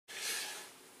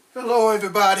Hello,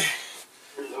 everybody.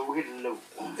 Hello, hello.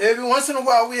 Every once in a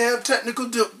while, we have technical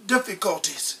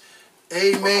difficulties.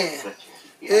 Amen.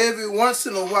 Yeah. Every once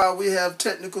in a while, we have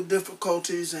technical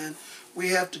difficulties, and we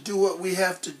have to do what we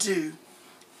have to do.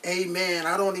 Amen.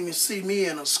 I don't even see me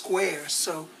in a square,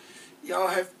 so y'all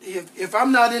have. If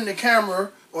I'm not in the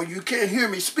camera or you can't hear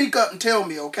me, speak up and tell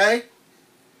me, okay?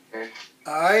 Okay.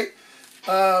 All right.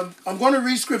 I'm going to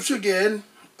read scripture again.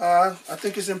 I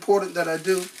think it's important that I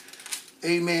do.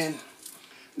 Amen.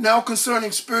 Now concerning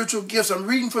spiritual gifts, I'm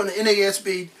reading from the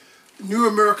NASB, New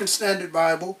American Standard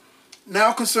Bible.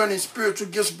 Now concerning spiritual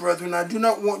gifts, brethren, I do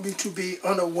not want you to be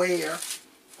unaware.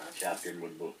 Chapter in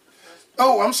what book?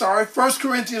 Oh, I'm sorry. 1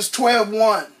 Corinthians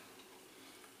 12:1.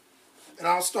 And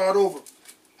I'll start over.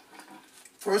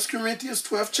 1 Corinthians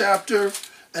 12th chapter,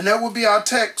 and that will be our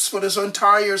text for this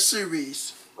entire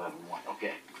series. 12:1.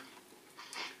 Okay.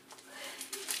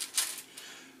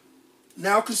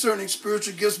 Now concerning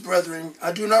spiritual gifts, brethren,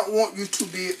 I do not want you to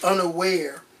be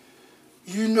unaware.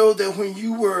 You know that when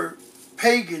you were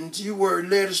pagans, you were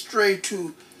led astray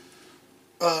to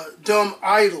dumb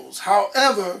idols.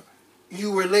 However,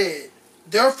 you were led.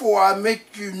 Therefore, I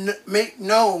make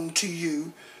known to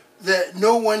you that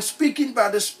no one speaking by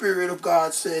the Spirit of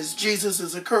God says Jesus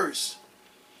is accursed.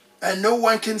 And no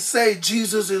one can say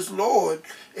Jesus is Lord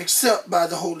except by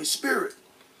the Holy Spirit.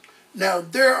 Now,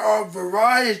 there are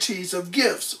varieties of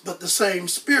gifts, but the same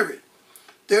Spirit.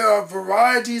 There are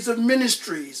varieties of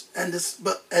ministries, and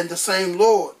the same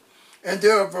Lord. And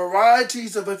there are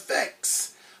varieties of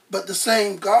effects, but the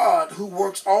same God who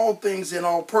works all things in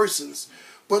all persons.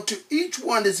 But to each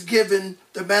one is given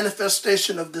the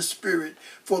manifestation of the Spirit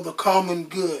for the common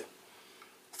good.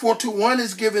 For to one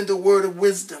is given the word of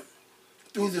wisdom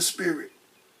through the Spirit,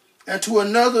 and to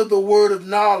another the word of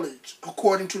knowledge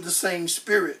according to the same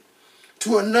Spirit,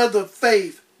 to another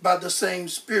faith by the same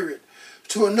Spirit,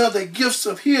 to another gifts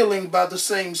of healing by the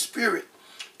same Spirit,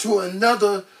 to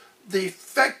another the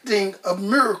effecting of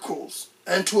miracles,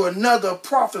 and to another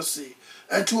prophecy,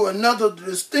 and to another the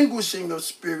distinguishing of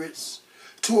spirits,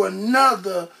 to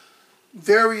another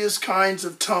various kinds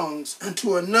of tongues, and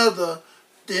to another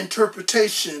the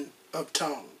interpretation of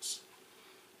tongues.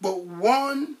 But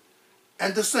one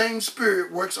and the same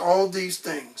Spirit works all these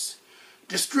things,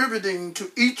 distributing to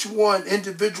each one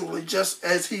individually just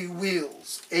as he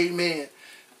wills. Amen.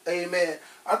 Amen.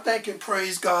 I thank and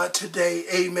praise God today,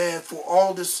 amen, for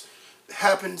all this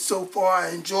happened so far.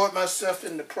 I enjoyed myself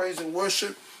in the praise and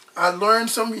worship. I learned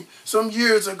some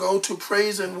years ago to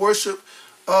praise and worship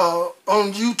on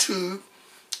YouTube.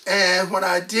 And when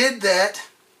I did that,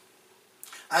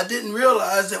 I didn't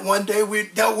realize that one day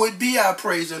that would be our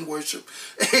praise and worship.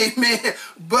 Amen.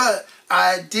 But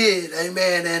I did.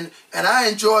 Amen. And I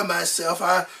enjoy myself.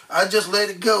 I just let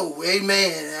it go.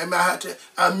 Amen.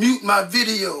 I mute my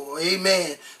video.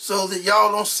 Amen. So that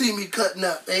y'all don't see me cutting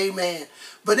up. Amen.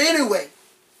 But anyway,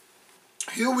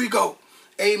 here we go.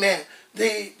 Amen.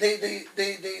 The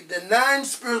 9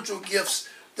 spiritual gifts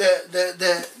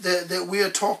that we are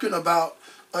talking about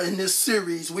in this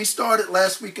series. We started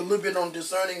last week a little bit on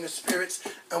Discerning of Spirits,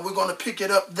 and we're going to pick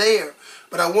it up there.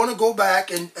 But I want to go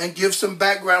back and give some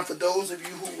background for those of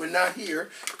you who were not here,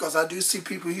 because I do see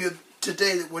people here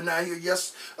today that were not here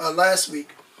last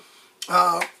week.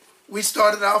 We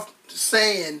started off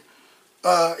saying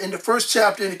in the first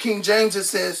chapter in the King James, it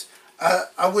says,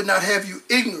 I would not have you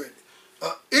ignorant.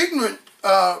 Ignorant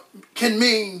can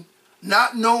mean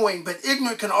not knowing, but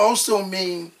ignorant can also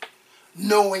mean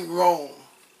knowing wrong.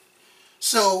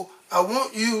 So I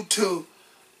want you to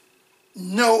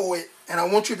know it, and I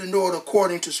want you to know it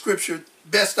according to Scripture,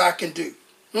 best I can do.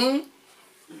 All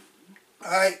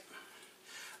right.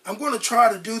 I'm going to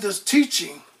try to do this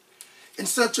teaching in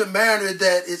such a manner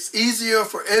that it's easier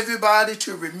for everybody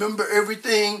to remember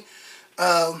everything.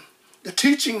 The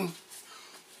teaching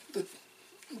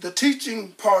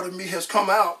part of me has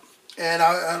come out, and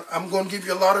I'm going to give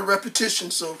you a lot of repetition.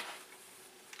 So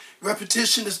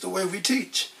repetition is the way we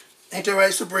teach. Ain't that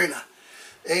right, Sabrina?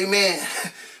 Amen.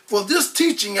 For this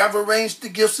teaching, I've arranged the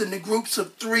gifts in the groups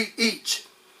of 3 each.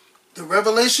 The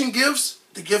revelation gifts,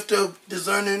 the gift of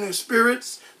discerning of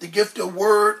spirits, the gift of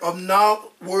word of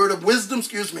wisdom,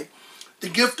 the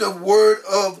gift of word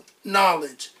of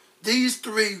knowledge. These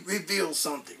 3 reveal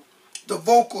something. The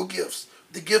vocal gifts,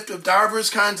 the gift of diverse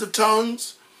kinds of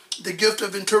tongues, the gift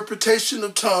of interpretation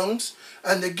of tongues,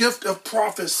 and the gift of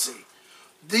prophecy.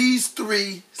 These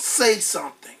 3 say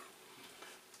something.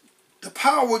 The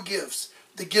power gifts,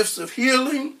 the gifts of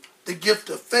healing, the gift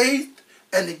of faith,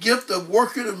 and the gift of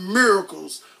working of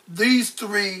miracles. These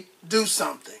 3 do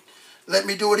something. Let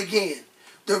me do it again.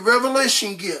 The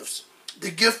revelation gifts,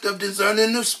 the gift of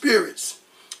discerning of spirits,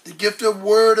 the gift of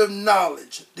word of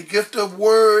knowledge, the gift of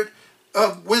word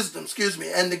of wisdom,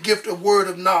 and the gift of word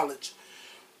of knowledge.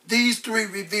 These three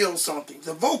reveal something.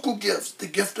 The vocal gifts, the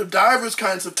gift of diverse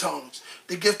kinds of tongues,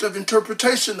 the gift of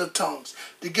interpretation of tongues,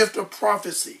 the gift of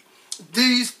prophecy.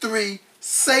 These three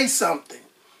say something.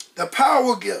 The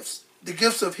power gifts, the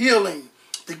gifts of healing,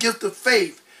 the gift of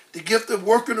faith, the gift of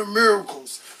working of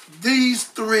miracles. These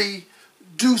three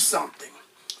do something.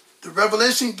 The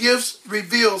revelation gifts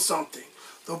reveal something.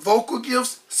 The vocal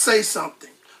gifts say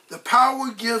something. The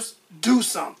power gifts do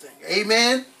something.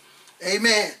 Amen?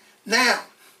 Amen. Now,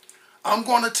 I'm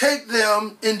going to take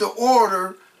them in the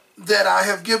order that I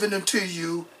have given them to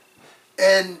you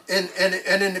and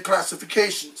in the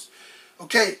classifications.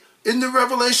 Okay, in the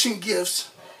revelation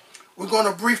gifts, we're going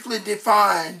to briefly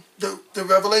define the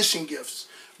revelation gifts.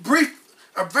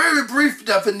 A very brief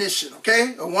definition,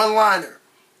 okay? A one-liner,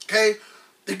 okay?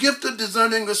 The gift of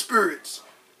discerning of spirits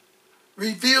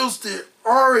reveals the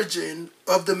origin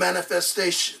of the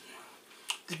manifestation.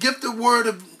 The gift of word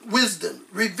of wisdom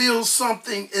reveals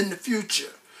something in the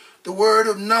future. The word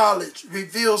of knowledge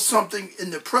reveals something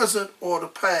in the present or the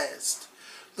past.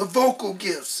 The vocal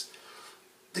gifts,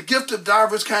 the gift of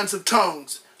diverse kinds of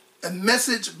tongues, a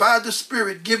message by the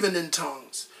Spirit given in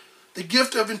tongues. The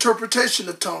gift of interpretation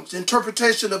of tongues,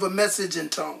 interpretation of a message in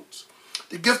tongues.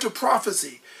 The gift of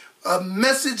prophecy, a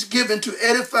message given to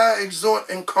edify, exhort,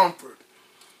 and comfort.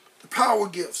 The power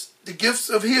gifts, the gifts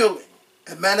of healing,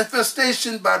 a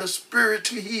manifestation by the Spirit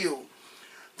to heal.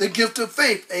 The gift of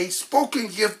faith, a spoken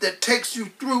gift that takes you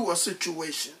through a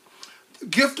situation. The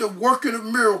gift of working of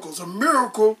miracles, a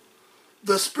miracle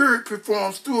the Spirit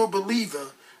performs through a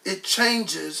believer. It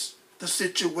changes the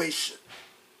situation.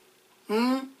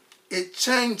 It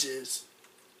changes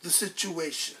the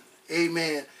situation.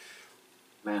 Amen.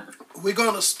 Amen. We're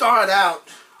going to start out.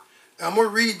 I'm going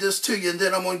to read this to you and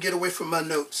then I'm going to get away from my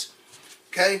notes.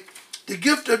 Okay? The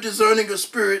gift of discerning of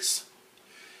spirits.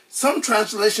 Some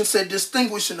translations say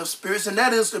distinguishing of spirits, and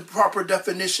that is the proper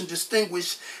definition,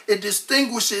 distinguish. It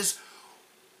distinguishes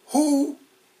who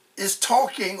is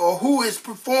talking or who is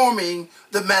performing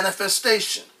the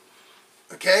manifestation.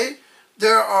 Okay?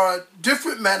 There are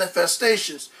different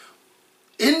manifestations.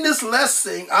 In this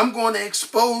lesson, I'm going to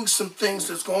expose some things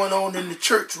that's going on in the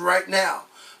church right now.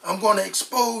 I'm going to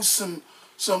expose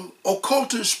some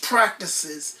occultist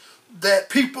practices that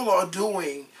people are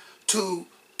doing to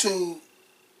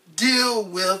deal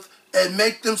with and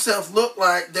make themselves look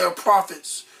like they're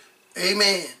prophets.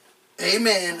 Amen.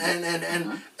 Amen.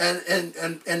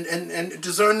 And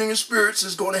discerning of spirits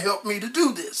is going to help me to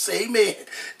do this. Amen.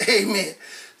 Amen.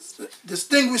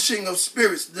 Distinguishing of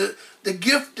spirits. The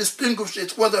gift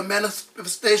distinguishes whether a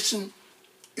manifestation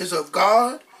is of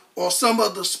God or some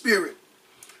other spirit.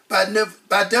 By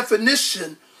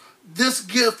definition, this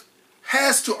gift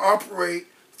has to operate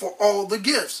for all the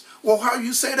gifts. Well, how do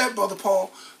you say that, Brother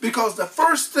Paul? Because the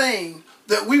first thing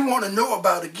that we want to know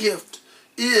about a gift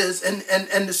is,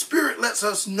 and the Spirit lets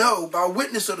us know by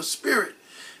witness of the Spirit,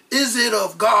 is it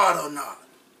of God or not?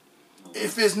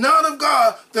 If it's not of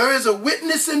God, there is a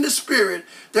witness in the Spirit.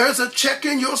 There's a check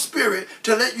in your spirit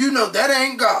to let you know that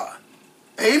ain't God.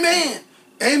 Amen.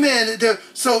 Amen.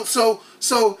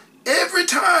 So every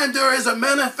time there is a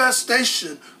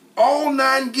manifestation, all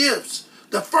 9 gifts,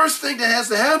 the first thing that has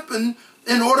to happen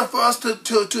in order for us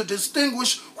to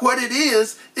distinguish what it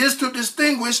is to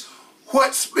distinguish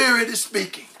what spirit is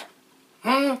speaking.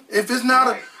 If it's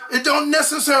not it don't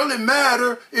necessarily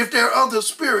matter if there are other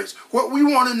spirits. What we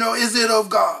want to know, is it of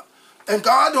God? And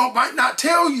God might not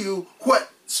tell you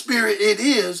what spirit it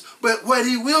is, but what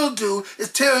he will do is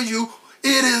tell you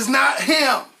it is not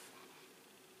him.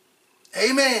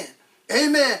 Amen.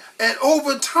 Amen. And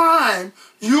over time,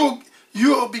 you'll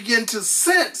begin to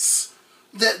sense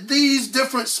that these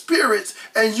different spirits,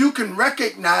 and you can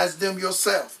recognize them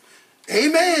yourself.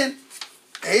 Amen.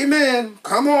 Amen.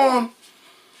 Come on.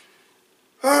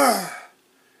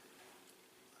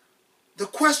 The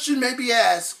question may be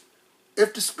asked,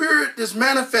 if the spirit is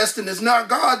manifesting is not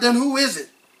God, then who is it?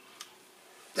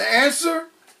 The answer,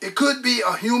 it could be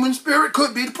a human spirit,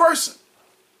 could be the person.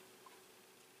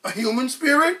 A human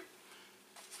spirit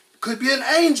could be an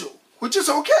angel, which is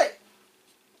okay.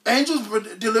 Angels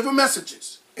deliver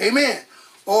messages. Amen.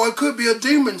 Or it could be a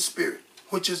demon spirit,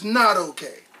 which is not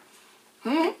okay.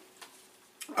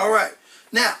 All right.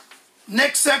 Now,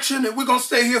 next section, and we're going to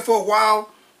stay here for a while,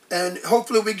 and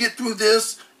hopefully we get through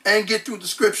this and get through the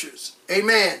scriptures.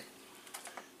 Amen.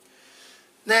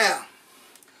 Now,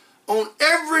 on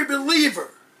every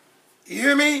believer, you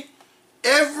hear me?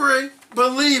 Every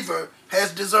believer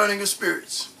has discerning of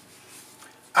spirits.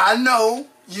 I know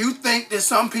You think that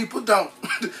some people don't.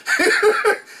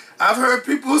 I've heard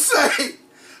people say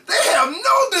they have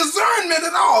no discernment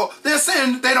at all. They're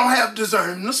saying they don't have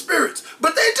discerning of spirits,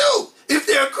 but they do if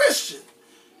they're a Christian.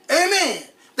 Amen.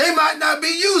 They might not be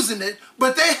using it,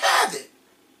 but they have it.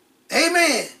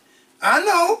 Amen. I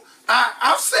know.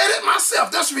 I've said it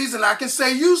myself. That's the reason I can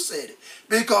say you said it,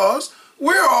 because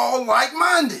we're all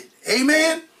like-minded.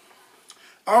 Amen.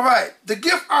 All right. The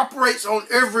gift operates on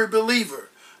every believer,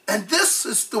 and this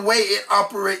is the way it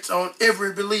operates on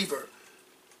every believer.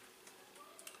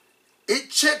 It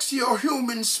checks your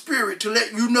human spirit to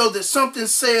let you know that something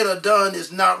said or done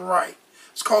is not right.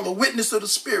 It's called a witness of the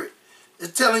spirit.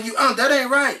 It's telling you, oh, that ain't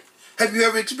right. Have you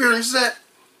ever experienced that?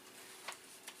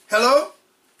 Hello?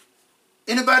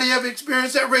 Anybody ever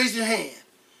experienced that? Raise your hand.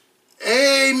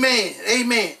 Amen.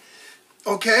 Amen.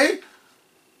 Okay?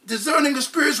 Discerning of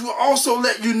spirits will also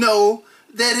let you know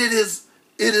that it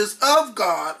is of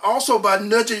God, also by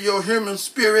nudging your human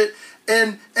spirit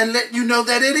and let you know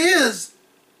that it is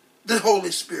the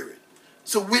Holy Spirit.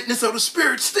 It's a witness of the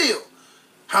Spirit still.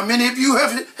 How many of you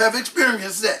have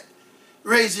experienced that?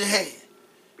 Raise your hand.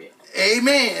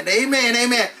 Amen. Amen.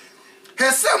 Amen.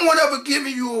 Has someone ever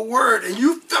given you a word and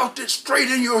you felt it straight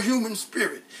in your human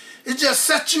spirit? It just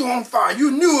set you on fire.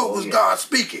 You knew it was God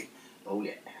speaking. Oh,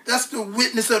 yeah. That's the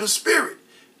witness of the Spirit,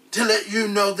 to let you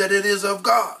know that it is of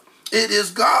God. It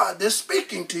is God that's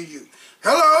speaking to you.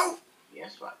 Hello?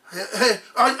 Yes, right. Hey,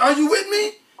 are you with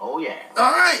me? Oh, yeah.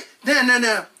 All right.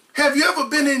 Now. Have you ever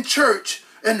been in church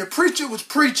and the preacher was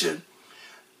preaching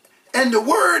and the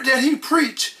word that he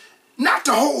preached, not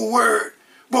the whole word,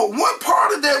 but one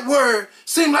part of that word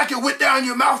seemed like it went down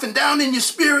your mouth and down in your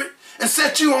spirit and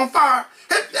set you on fire?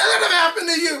 Has that ever happened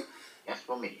to you? Yes,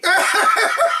 for me.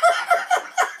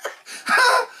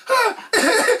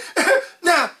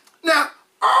 Now,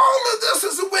 all of this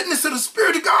is a witness of the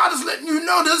Spirit of God is letting you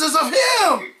know this is of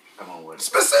Him. Come on with it.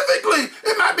 Specifically,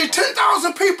 it might be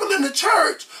 10,000 people in the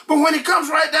church, but when it comes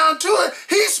right down to it,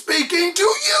 He's speaking to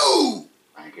you.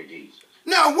 Thank you, Jesus.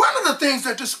 Now, one of the things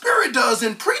that the Spirit does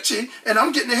in preaching, and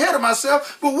I'm getting ahead of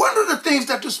myself, but one of the things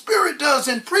that the Spirit does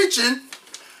in preaching,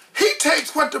 He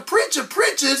takes what the preacher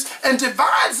preaches and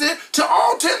divides it to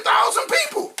all 10,000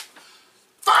 people.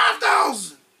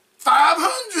 5,000,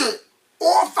 500,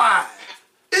 or 5.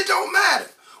 It don't matter.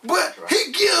 But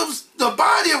He gives the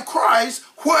body of Christ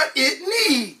what it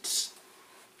needs.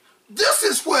 This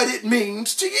is what it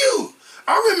means to you.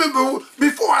 I remember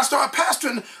before I started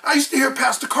pastoring, I used to hear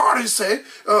Pastor Carter say,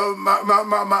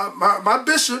 my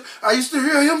bishop, I used to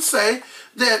hear him say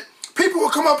that people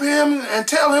would come up to him and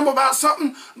tell him about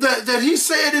something that he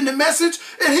said in the message,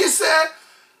 and he said,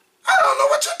 I don't know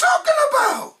what you're talking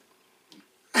about.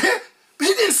 He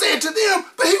didn't say it to them,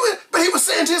 but he was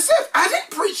saying to himself, I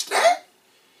didn't preach that.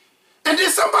 And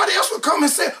then somebody else would come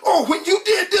and say, oh, when you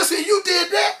did this and you did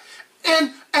that.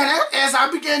 And as I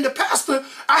began to pastor,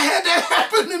 I had that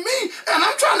happen to me. And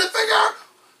I'm trying to figure out,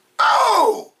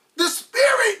 oh, the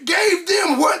Spirit gave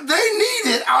them what they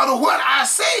needed out of what I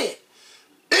said.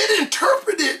 It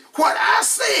interpreted what I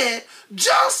said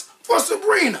just for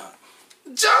Sabrina,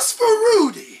 just for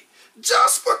Rudy,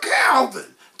 just for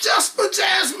Calvin, just for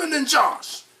Jasmine and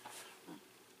Josh.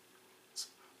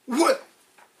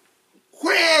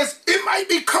 Whereas it might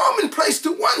be commonplace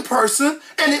to one person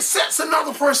and it sets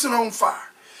another person on fire.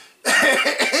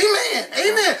 Amen.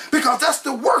 Amen. Because that's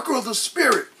the worker of the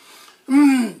Spirit.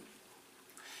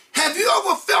 Have you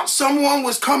ever felt someone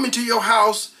was coming to your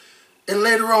house and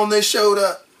later on they showed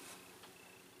up?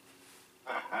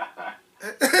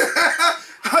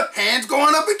 Hands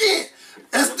going up again.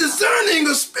 That's discerning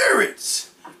of spirits.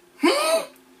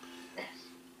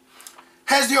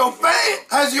 Has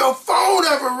your phone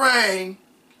ever rang?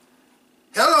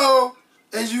 Hello?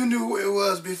 And you knew who it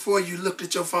was before you looked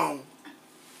at your phone.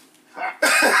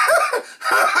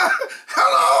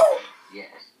 Hello? Yes.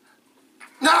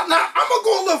 Now, I'm going to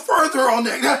go a little further on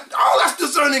that. Now, all that's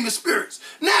discerning of spirits.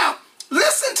 Now,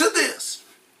 listen to this.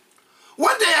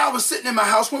 One day I was sitting in my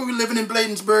house when we were living in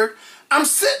Bladensburg. I'm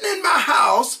sitting in my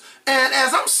house, and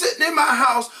as I'm sitting in my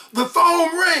house, the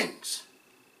phone rings.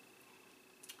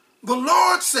 The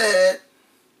Lord said,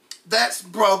 that's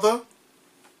brother,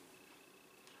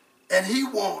 and he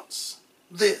wants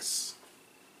this.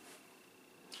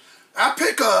 I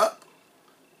pick up,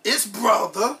 it's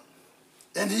brother,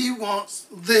 and he wants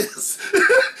this.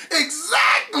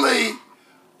 Exactly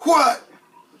what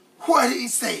he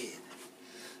said.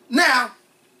 Now,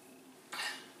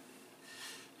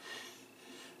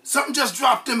 something just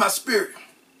dropped in my spirit.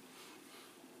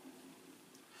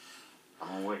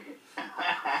 I'm with you.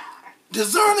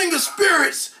 Discerning of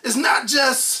spirits is not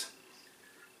just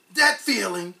that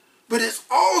feeling, but it's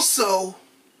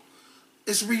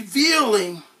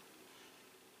revealing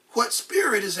what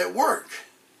spirit is at work.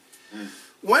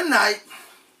 One night,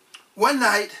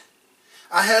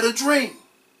 I had a dream.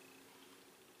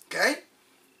 Okay?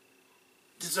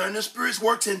 Discerning of Spirits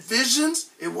works in visions.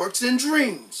 It works in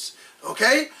dreams.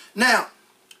 Okay? Now,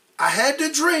 I had the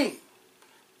dream.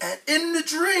 And in the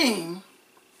dream,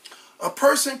 a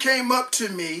person came up to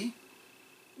me.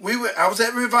 I was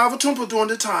at Revival Temple during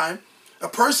the time. A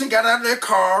person got out of their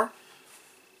car,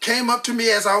 came up to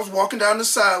me as I was walking down the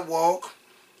sidewalk,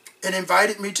 and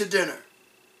invited me to dinner.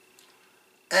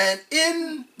 And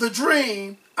in the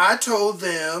dream, I told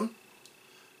them,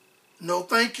 no,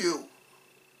 thank you.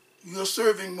 You're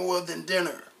serving more than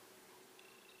dinner.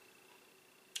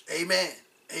 Amen.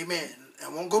 Amen. I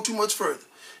won't go too much further.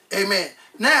 Amen.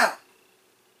 Now,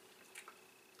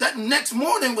 that next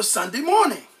morning was Sunday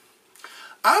morning.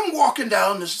 I'm walking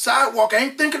down the sidewalk. I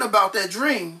ain't thinking about that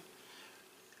dream.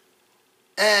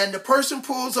 And the person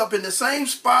pulls up in the same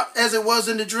spot as it was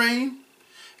in the dream.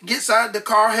 Gets out of the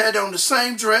car, had on the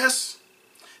same dress.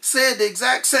 Said the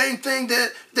exact same thing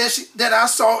that I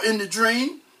saw in the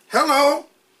dream. Hello.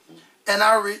 And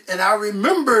I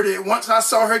remembered it. Once I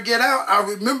saw her get out, I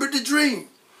remembered the dream.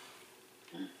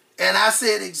 And I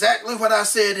said exactly what I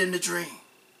said in the dream.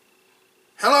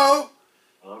 Hello?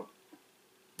 Hello?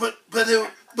 But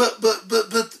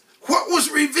what was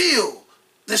revealed?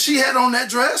 That she had on that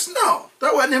dress? No,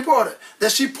 that wasn't important.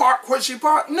 That she parked where she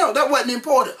parked? No, that wasn't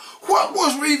important. What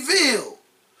was revealed?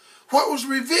 What was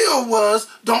revealed was,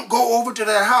 don't go over to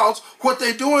their house. What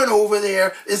they're doing over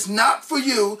there is not for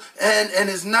you and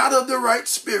is not of the right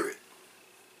spirit.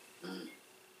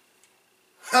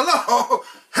 Hello?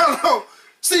 Hello?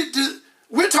 See,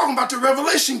 we're talking about the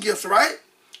revelation gifts, right?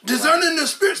 Discerning the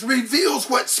spirits reveals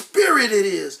what spirit it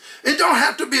is. It don't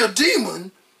have to be a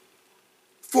demon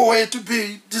for it to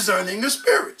be discerning the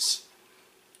spirits.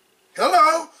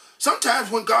 Hello?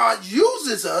 Sometimes when God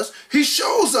uses us, he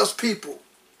shows us people.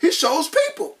 He shows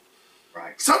people.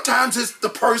 Right. Sometimes it's the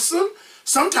person.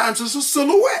 Sometimes it's a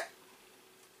silhouette.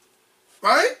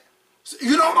 Right?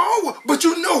 You don't always, but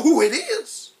you know who it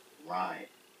is. Right.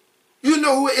 You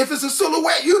know who, if it's a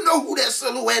silhouette, you know who that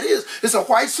silhouette is. It's a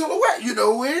white silhouette. You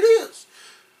know who it is.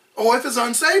 Or if it's an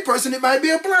unsaved person, it might be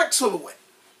a black silhouette.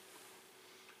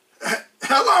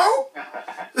 Hello?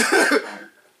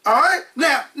 All right?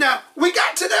 Now, we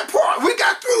got to that part. We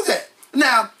got through that.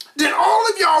 Now, did all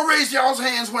of y'all raise y'all's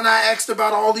hands when I asked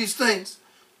about all these things?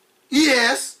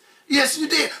 Yes. Yes, you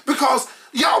did. Because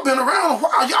y'all been around a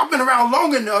while. Y'all been around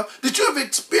long enough that you have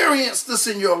experienced this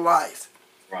in your life.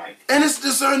 Right. And it's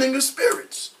discerning of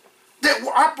spirits that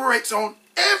operates on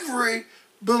every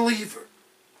believer.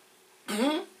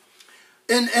 Mm-hmm.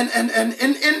 And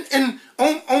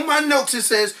on my notes it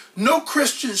says, no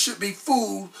Christian should be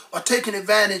fooled or taken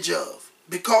advantage of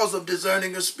because of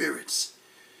discerning of spirits.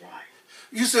 Right.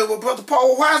 You say, well, Brother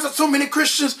Paul, why is there so many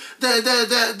Christians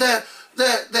that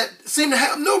seem to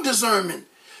have no discernment?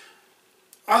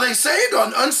 Are they saved or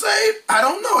unsaved? I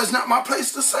don't know. It's not my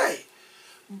place to say.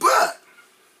 But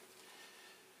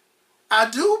I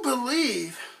do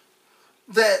believe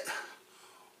that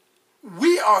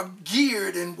we are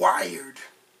geared and wired.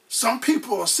 Some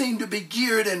people seem to be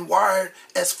geared and wired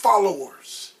as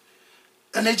followers.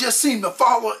 And they just seem to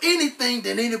follow anything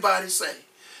that anybody say,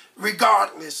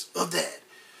 regardless of that.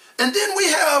 And then we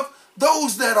have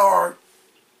those that are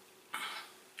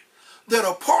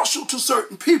partial to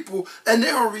certain people, and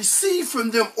they will receive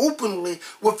from them openly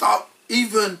without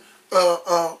even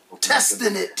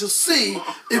testing it to see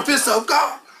if it's of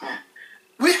God.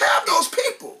 We have those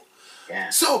people. Yeah.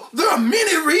 So there are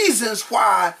many reasons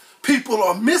why people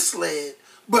are misled,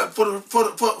 but for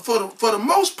the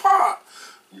most part,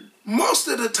 most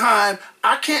of the time,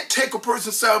 I can't take a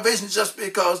person's salvation just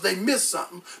because they missed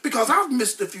something, because I've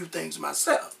missed a few things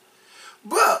myself.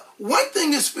 But one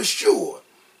thing is for sure,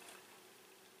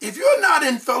 if you're not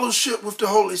in fellowship with the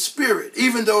Holy Spirit,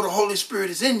 even though the Holy Spirit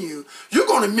is in you, you're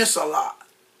going to miss a lot.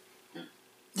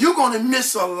 You're going to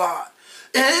miss a lot.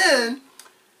 And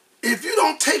if you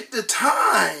don't take the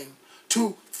time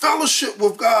to fellowship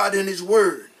with God in His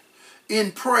Word,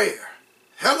 in prayer,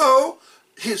 hello,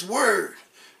 His Word,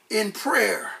 in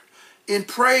prayer, in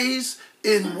praise,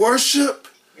 in worship,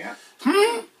 Yeah.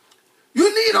 you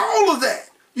need all of that.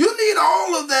 You need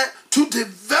all of that to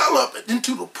develop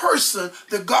into the person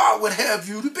that God would have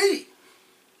you to be.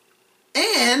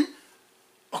 And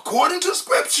according to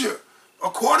Scripture,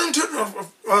 according to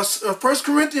 1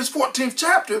 Corinthians 14th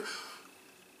chapter,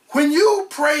 when you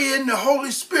pray in the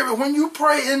Holy Spirit, when you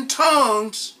pray in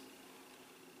tongues,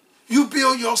 you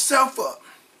build yourself up.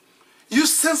 you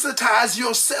sensitize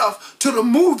yourself to the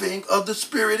moving of the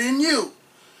Spirit in you.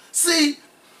 See,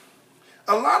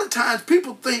 a lot of times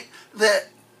people think that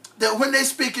when they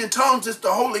speak in tongues, it's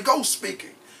the Holy Ghost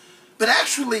speaking. But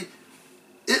actually,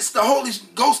 it's the Holy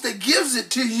Ghost that gives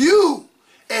it to you,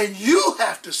 and you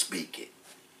have to speak it.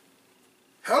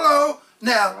 Hello?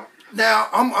 Now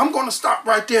I'm going to stop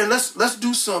right there, and let's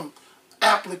do some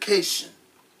application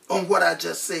on what I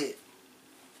just said.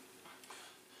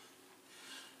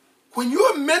 When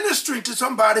you're ministering to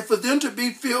somebody for them to be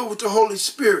filled with the Holy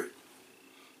Spirit,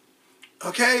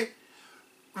 okay,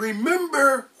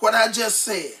 remember what I just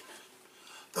said.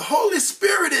 The Holy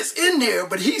Spirit is in there,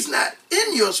 but he's not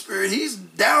in your spirit. He's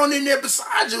down in there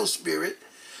beside your spirit.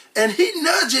 And he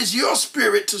nudges your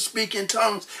spirit to speak in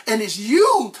tongues. And it's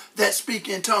you that speak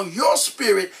in tongues. Your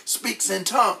spirit speaks in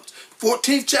tongues.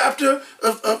 14th chapter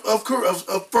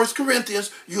of 1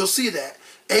 Corinthians, you'll see that.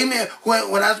 Amen.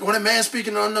 When a man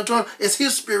speaking on the tongue, it's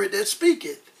his spirit that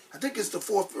speaketh. I think it's the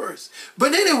 4th verse.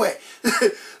 But anyway,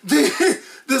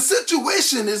 the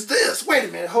situation is this. Wait a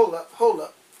minute. Hold up.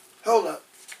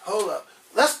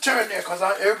 Let's turn there because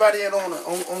everybody ain't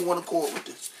on one accord with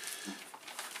this.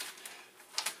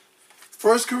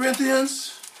 1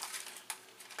 Corinthians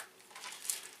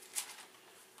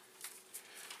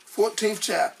 14th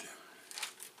chapter.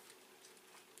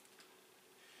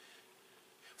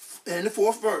 And the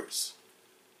 4th verse.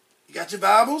 You got your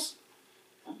Bibles?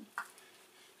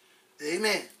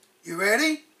 Amen. You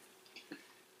ready?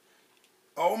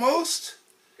 Almost?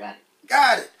 Got it.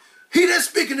 Got it. He that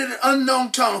speaketh in an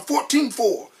unknown tongue,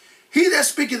 14:4. He that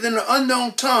speaketh in an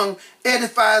unknown tongue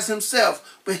edifies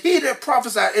himself. But he that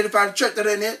prophesies edifies the church. That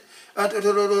ain't it.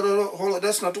 Hold on,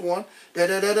 that's not the one.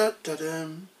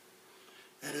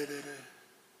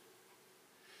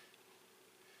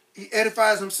 He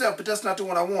edifies himself, but that's not the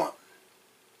one I want.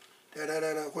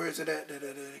 Where is it at?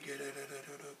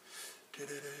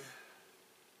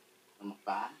 Number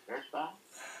 5, verse 5.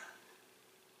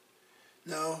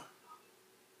 No.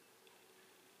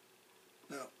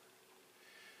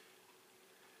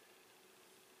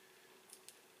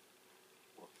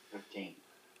 13.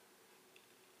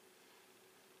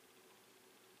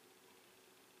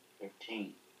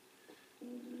 13.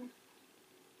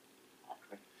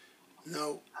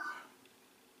 No.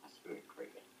 My spirit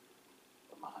created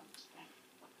for my understanding.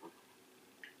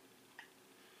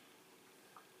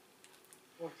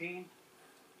 14.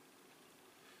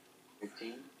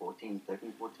 15, 14,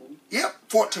 13, 14. Yep,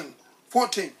 14.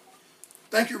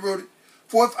 Thank you, Rudy.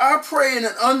 For if I pray in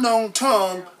an unknown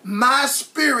tongue, my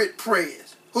spirit prayeth.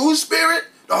 Whose spirit?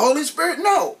 The Holy Spirit?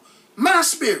 No, my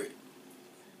spirit.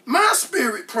 My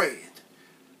spirit prayeth.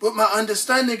 But my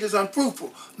understanding is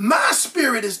unfruitful. My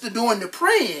spirit is doing the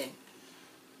praying.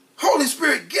 Holy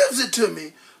Spirit gives it to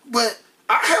me, but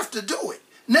I have to do it.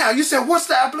 Now, you say, what's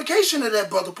the application of that,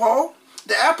 Brother Paul?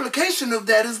 The application of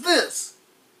that is this.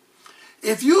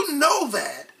 If you know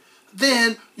that,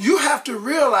 then you have to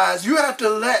realize, you have to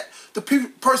let the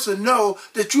person know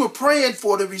that you are praying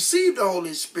for to receive the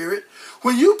Holy Spirit.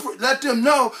 When you let them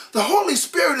know the Holy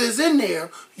Spirit is in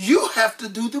there, you have to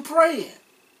do the praying.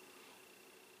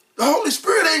 The Holy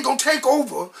Spirit ain't going to take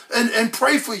over and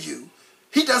pray for you.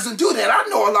 He doesn't do that. I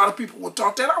know a lot of people were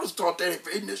taught that. I was taught that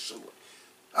initially.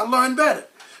 I learned better.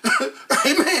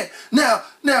 Amen. Now,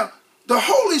 the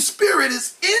Holy Spirit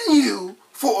is in you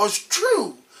for us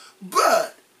true,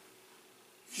 but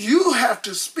you have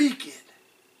to speak it.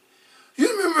 You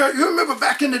remember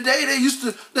back in the day they used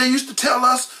to tell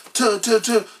us to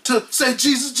say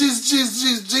Jesus, Jesus, Jesus,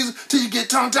 Jesus, Jesus till you get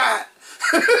tongue-tied.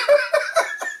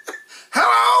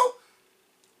 Hello?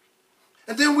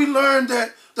 And then we learned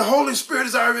that the Holy Spirit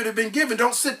has already been given.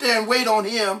 Don't sit there and wait on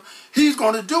him. He's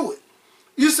going to do it.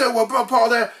 You said, well, Brother Paul,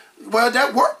 that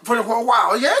worked for a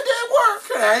while. Yeah, it did work.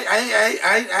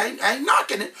 I ain't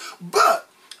knocking it. But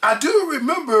I do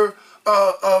remember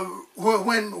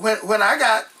when I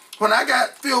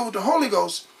got filled with the Holy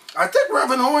Ghost. I think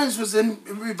Reverend Owens was in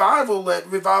revival at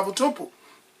Revival Temple,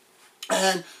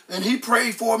 and he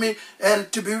prayed for me and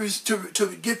to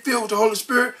get filled with the Holy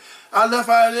Spirit. I left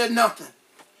out of there nothing.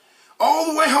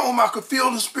 All the way home, I could feel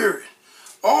the Spirit.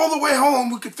 All the way home,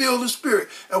 we could feel the Spirit.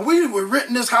 And we were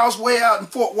renting this house way out in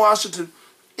Fort Washington.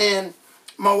 And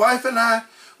my wife and I,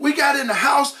 we got in the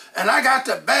house, and I got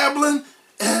to babbling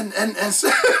and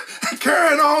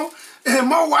carrying on. And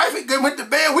my wife went to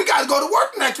bed. We got to go to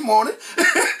work next morning.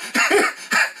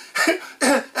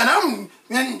 and I'm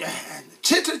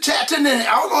chit-chatting and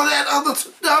all of that other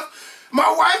stuff. My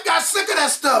wife got sick of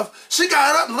that stuff. She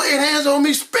got up and laid hands on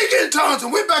me, speaking in tongues,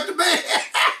 and went back to bed.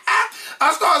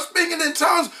 I started speaking in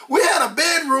tongues. We had a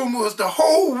bedroom. It was the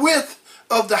whole width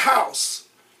of the house.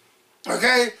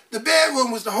 Okay? The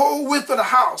bedroom was the whole width of the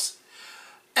house.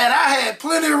 And I had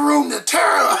plenty of room to tear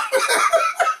up.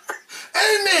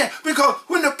 Amen. Because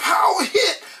when the power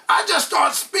hit, I just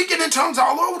started speaking in tongues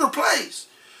all over the place.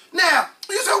 Now,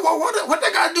 you say, well, what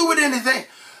that got to do with anything?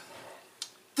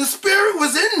 The Spirit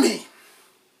was in me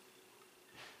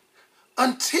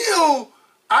until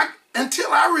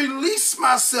I released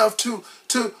myself to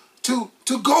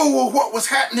go with what was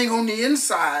happening on the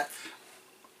inside.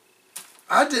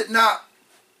 I did not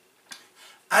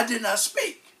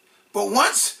speak. But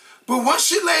once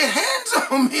she laid hands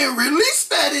on me and released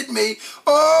that in me,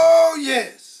 oh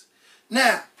yes.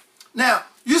 Now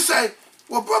you say,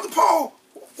 well, Brother Paul,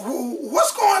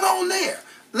 what's going on there?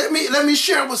 Let me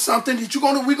share with something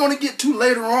that we're gonna get to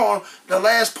later on, the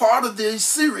last part of this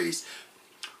series.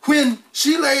 When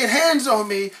she laid hands on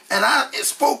me and I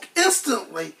spoke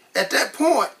instantly at that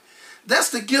point, that's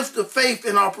the gift of faith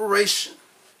in operation.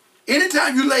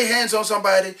 Anytime you lay hands on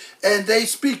somebody and they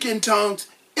speak in tongues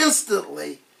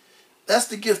instantly, that's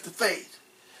the gift of faith.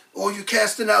 Or you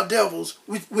casting out devils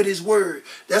with his word.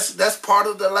 That's part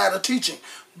of the latter teaching.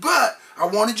 But I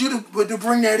wanted you to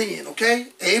bring that in, okay?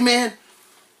 Amen.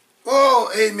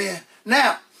 Oh, amen.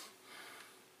 Now,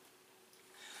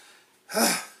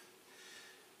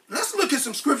 let's look at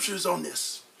some scriptures on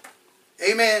this.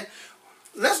 Amen.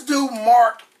 Let's do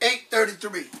Mark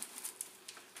 8:33.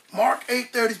 Mark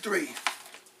 8:33.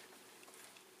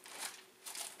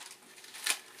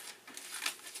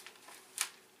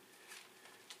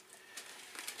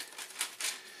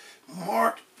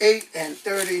 Mark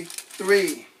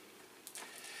 8:33.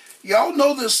 Y'all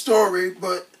know this story,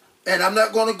 and I'm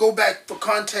not going to go back for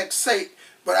context's sake,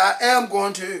 but I am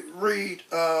going to read.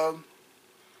 I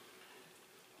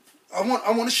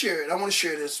want to share it. I want to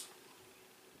share this.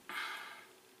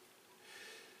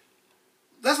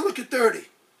 Let's look at 31.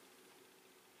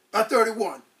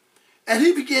 And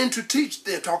he began to teach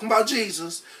them, talking about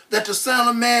Jesus, that the Son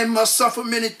of Man must suffer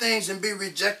many things and be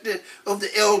rejected of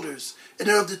the elders and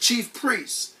of the chief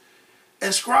priests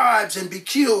and scribes and be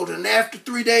killed, and after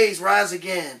 3 days rise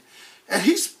again. And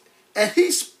he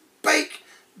spake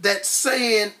that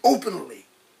saying openly.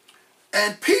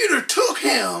 And Peter took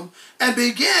him and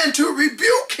began to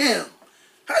rebuke him.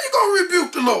 How you going to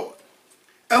rebuke the Lord?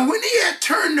 And when he had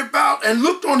turned about and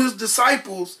looked on his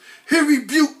disciples, he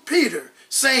rebuked Peter,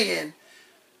 saying,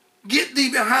 Get thee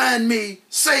behind me,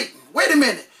 Satan. Wait a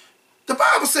minute. The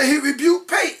Bible says he rebuked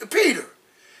Peter.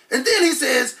 And then he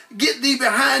says, Get thee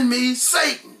behind me,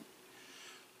 Satan.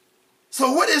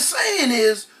 So what it's saying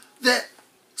is that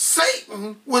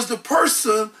Satan was the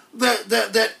person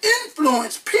that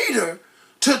influenced Peter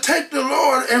to take the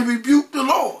Lord and rebuke the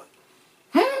Lord.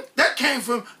 That came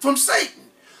from Satan.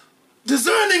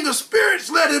 Discerning of Spirits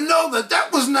let him know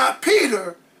that was not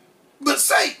Peter, but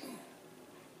Satan.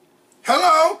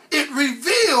 Hello? It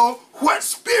revealed what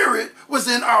spirit was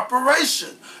in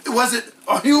operation. Was it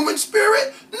a human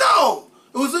spirit? No.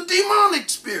 It was a demonic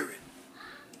spirit.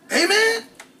 Amen?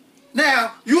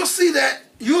 Now, you'll see that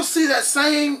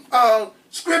same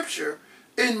scripture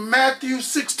in Matthew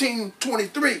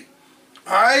 16:23.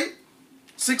 All right?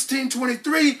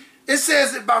 16:23, it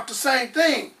says about the same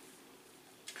thing.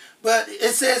 But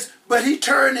it says, But he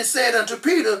turned and said unto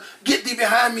Peter, Get thee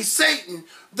behind me, Satan,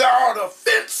 thou art an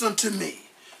offense unto me.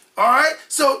 All right?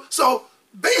 So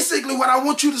basically what I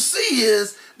want you to see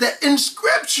is that in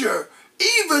Scripture,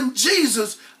 even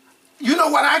Jesus, you know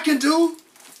what I can do?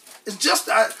 It's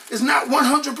not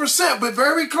 100%, but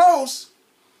very close.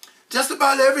 Just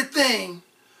about everything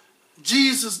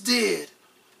Jesus did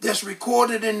that's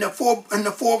recorded in the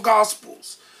four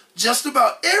Gospels, just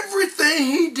about everything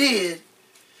he did,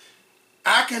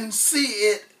 I can see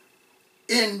it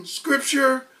in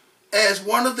Scripture as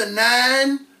one of the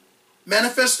 9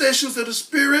 manifestations of the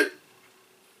Spirit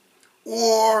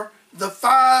or the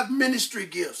 5 ministry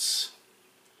gifts.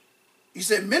 You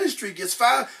said ministry gifts,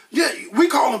 5? Yeah, we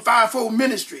call them fivefold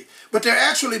ministry, but they're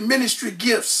actually ministry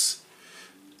gifts.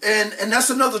 And that's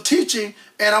another teaching,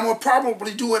 and I'm going to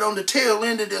probably do it on the tail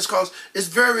end of this because it's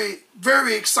very,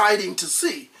 very exciting to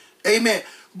see. Amen.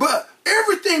 But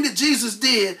everything that Jesus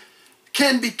did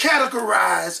can be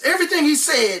categorized. Everything he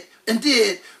said and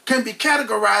did can be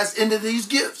categorized into these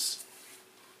gifts.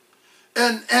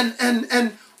 And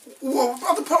well,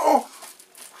 Brother Paul,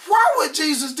 why would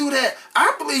Jesus do that?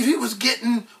 I believe he was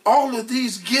getting all of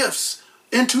these gifts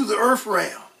into the earth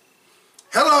realm.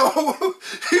 Hello?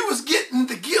 He was getting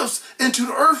the gifts into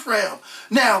the earth realm.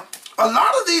 Now, a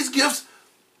lot of these gifts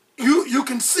you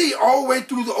can see all the way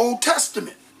through the Old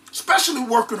Testament, especially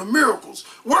working of miracles.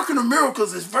 Working of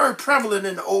miracles is very prevalent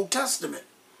in the Old Testament.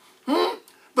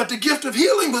 But the gift of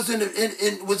healing was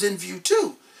in view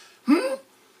too.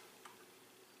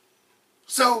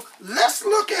 So let's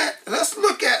look at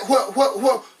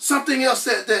what something else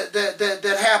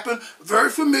that happened. Very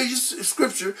familiar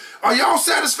scripture. Are y'all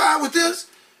satisfied with this?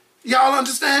 Y'all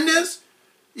understand this?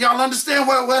 Y'all understand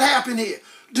what happened here?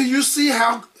 Do you see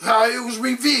how it was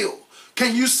revealed?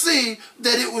 Can you see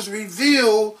that it was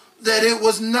revealed that it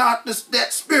was not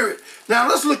that spirit? Now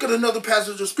let's look at another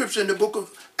passage of scripture in the book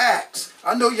of Acts.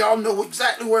 I know y'all know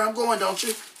exactly where I'm going, don't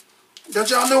you? Don't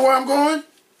y'all know where I'm going?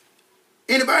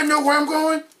 Anybody know where I'm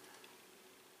going?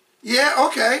 Yeah,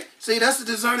 okay. See, that's the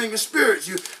discerning of spirits.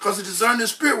 Because the discerning of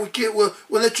spirit will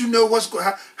let you know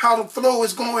how the flow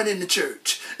is going in the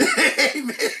church.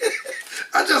 Amen.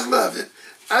 I just love it.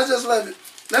 I just love it.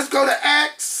 Let's go to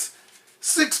Acts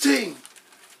 16.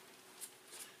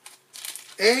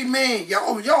 Amen.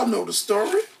 Y'all know the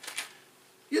story.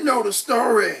 You know the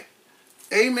story.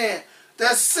 Amen.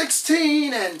 That's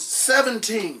 16 and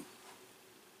 17.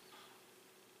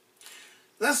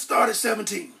 Let's start at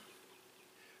 17.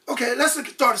 Okay, let's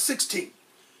start at 16.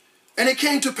 And it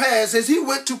came to pass, as he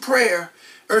went to prayer,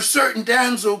 a certain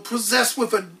damsel possessed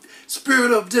with a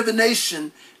spirit of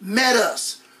divination met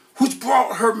us, which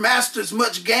brought her masters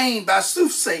much gain by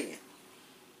soothsaying.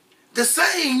 The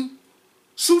same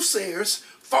soothsayers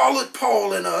followed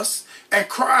Paul and us, and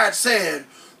cried, saying,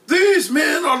 These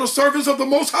men are the servants of the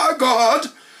Most High God,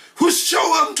 who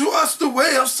show unto us the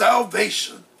way of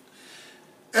salvation.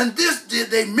 And this did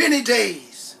they many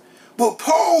days. But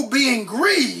Paul, being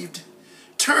grieved,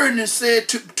 turned and said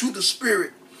to the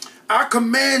spirit, I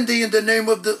command thee in the name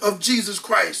of Jesus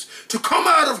Christ to come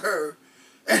out of her.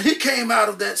 And he came out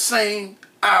of that same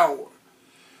hour.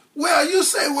 Well, you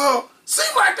say, well,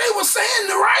 seemed like they were saying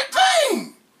the right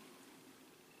thing.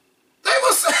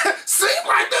 Seemed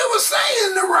like they were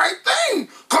saying the right thing,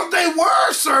 because they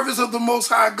were servants of the Most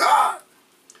High God.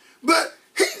 But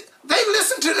they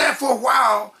listened to that for a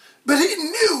while, but he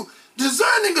knew,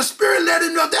 discerning the spirit let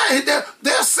him know that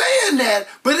they're saying that,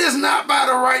 but it's not by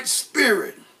the right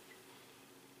spirit.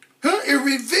 It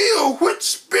revealed which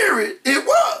spirit it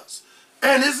was,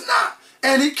 and it's not.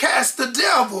 And he cast the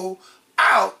devil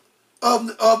out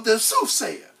of the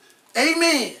soothsayer.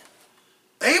 Amen.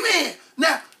 Amen.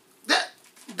 Now,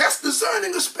 that's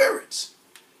discerning of spirits.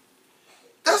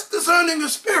 That's discerning of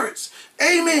spirits.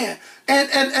 Amen.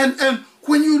 And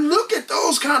when you look at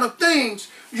those kind of things,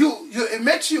 it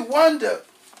makes you wonder.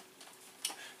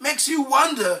 Makes you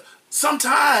wonder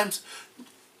sometimes.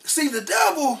 See, the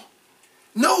devil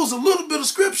knows a little bit of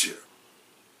scripture.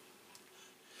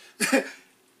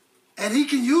 And he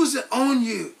can use it on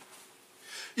you.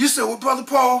 You said, well, Brother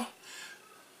Paul,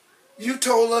 you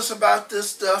told us about this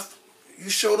stuff. You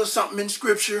showed us something in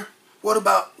scripture. What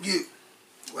about you?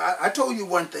 Well, I told you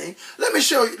one thing. Let me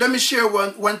share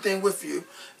one thing with you.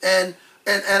 And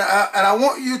I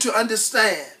want you to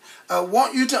understand. I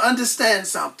want you to understand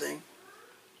something.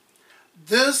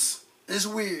 This is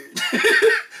weird.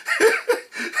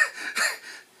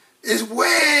 It's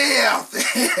way out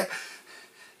there.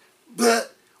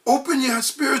 But open your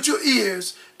spiritual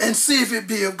ears and see if it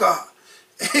be of God.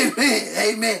 Amen.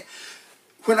 Amen.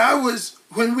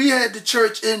 When we had the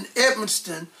church in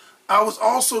Edmonston, I was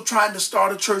also trying to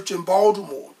start a church in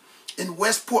Baltimore, in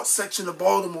Westport section of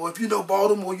Baltimore. If you know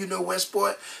Baltimore, you know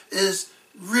Westport is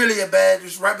really a bad.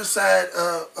 It's right beside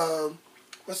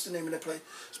what's the name of that place?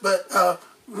 But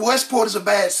Westport is a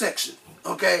bad section.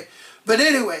 Okay, but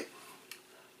anyway,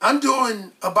 I'm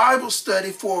doing a Bible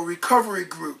study for a recovery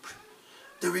group.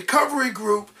 The recovery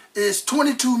group is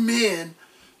 22 men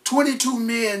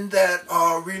that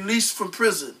are released from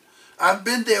prison. I've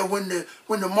been there when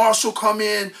the marshal come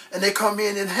in, and they come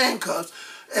in handcuffs.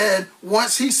 And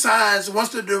once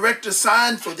the director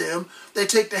signs for them, they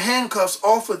take the handcuffs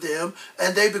off of them,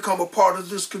 and they become a part of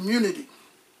this community.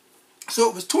 So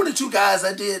it was 22 guys.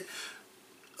 I did,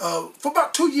 for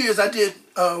about 2 years, I did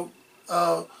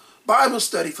Bible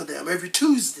study for them every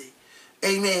Tuesday.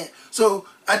 Amen. So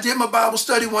I did my Bible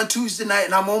study one Tuesday night,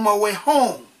 and I'm on my way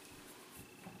home.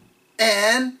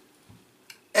 And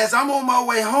as I'm on my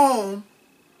way home,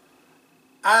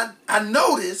 I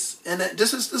notice, and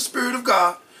this is the Spirit of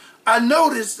God, I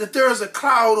noticed that there is a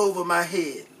cloud over my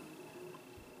head.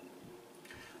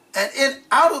 And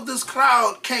out of this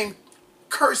cloud came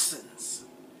cursings.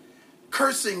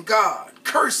 Cursing God.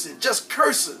 Cursing. Just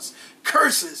curses.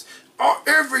 Curses.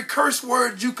 Every curse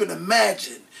word you can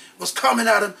imagine was coming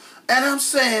out of. And I'm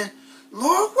saying,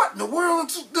 Lord, what in the world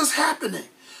is this happening?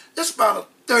 It's about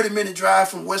a 30-minute drive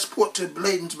from Westport to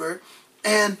Bladensburg.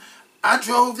 And I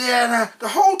drove there, and the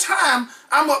whole time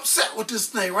I'm upset with this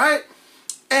thing, right?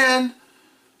 And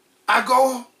I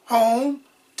go home,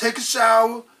 take a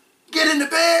shower, get into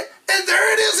bed, and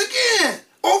there it is again,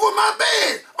 over my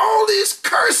bed, all these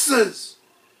curses.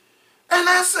 And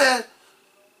I said,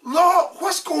 Lord,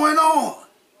 what's going on?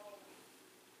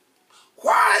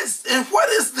 What is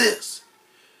this?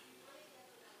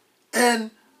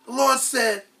 And the Lord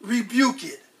said, rebuke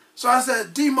it. So I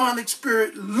said, demonic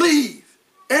spirit, leave.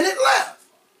 And it left.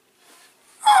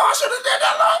 Oh, I should have did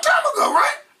that a long time ago,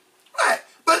 right? Right.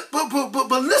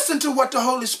 But listen to what the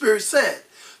Holy Spirit said.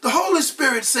 The Holy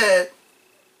Spirit said,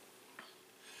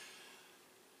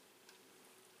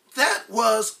 that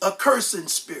was a cursing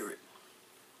spirit.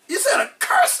 You said a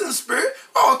cursing spirit?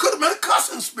 Oh, it could have been a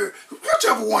cussing spirit.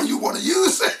 Whichever one you want to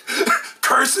use.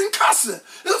 Cursing, cussing.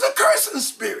 It was a cursing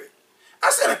spirit.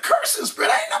 I said a cursing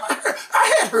spirit.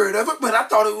 I had heard of it, but I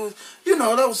thought it was,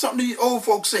 that was something the old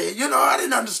folks said. I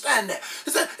didn't understand that.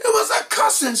 He said, it was a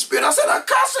cussing spirit. I said, a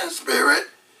cussing spirit?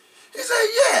 He said,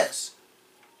 yes.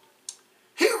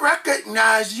 He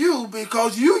recognized you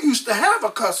because you used to have a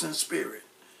cussing spirit.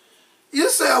 You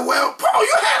said, well, Paul,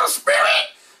 you had a spirit?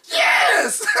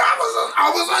 Yes,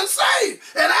 I was unsaved,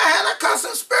 and I had a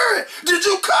cussing spirit. Did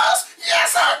you cuss?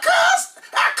 Yes, I cussed.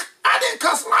 I didn't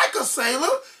cuss like a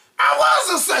sailor. I was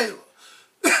a sailor.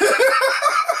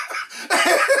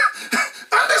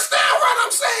 Understand what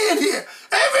I'm saying here?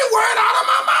 Every word out of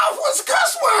my mouth was a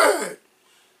cuss word.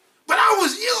 But I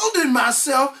was yielding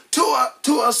myself to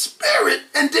a spirit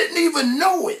and didn't even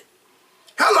know it.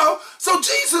 Hello? So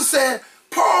Jesus said,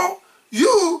 Paul,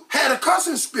 you had a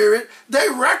cussing spirit. They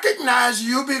recognized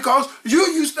you because you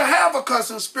used to have a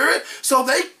cussing spirit, so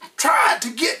they tried to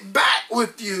get back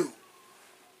with you.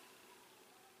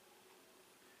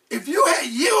 If you had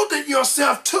yielded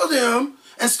yourself to them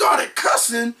and started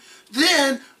cussing,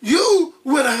 then you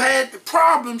would have had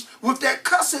problems with that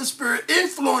cussing spirit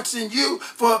influencing you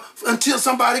until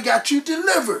somebody got you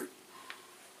delivered.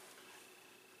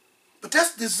 But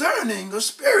that's discerning of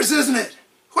spirits, isn't it?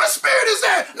 What spirit is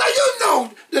that? Now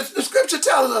the scripture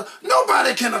tells us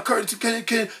nobody can curse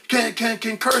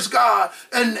God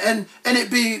and it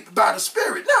be by the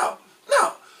Spirit. No.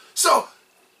 So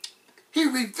he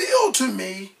revealed to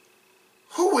me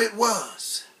who it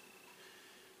was.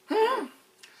 I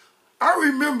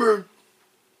remember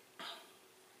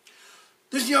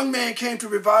this young man came to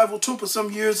Revival Tupa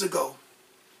some years ago.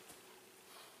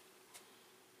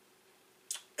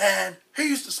 And he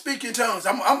used to speak in tongues.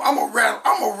 I'm gonna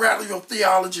rattle your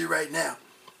theology right now.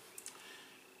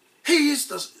 He used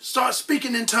to start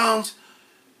speaking in tongues,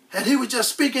 and he would just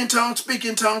speak in tongues, real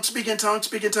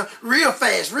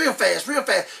fast. He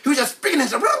was just speaking in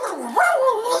tongues,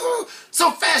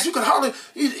 so fast you could hardly,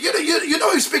 you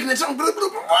know he's speaking in tongues.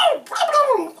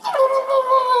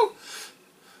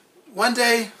 One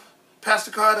day,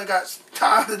 Pastor Carter got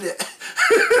tired of that.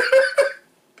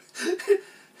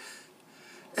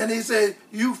 And he said,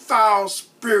 you foul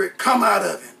spirit, come out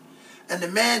of him. And the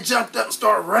man jumped up and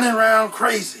started running around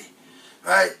crazy.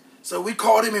 Right? So we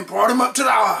called him and brought him up to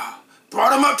the aisle,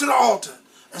 brought him up to the altar,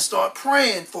 and started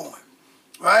praying for him.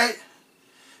 Right?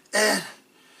 And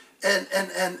I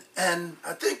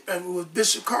think it was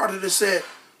Bishop Carter that said,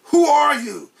 who are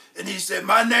you? And he said,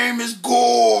 my name is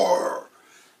Gore.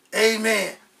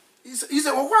 Amen. He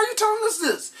said, well, why are you telling us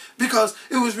this? Because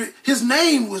it was his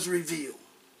name was revealed.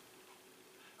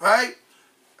 Right?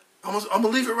 I'm going to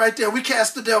leave it right there. We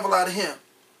cast the devil out of him.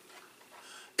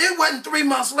 It wasn't 3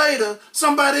 months later,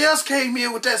 somebody else came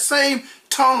in with that same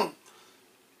tongue,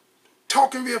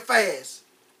 talking real fast.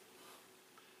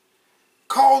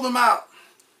 Called them out.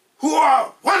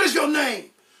 What is your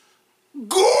name?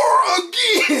 Gore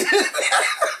again.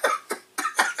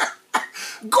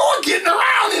 Gore getting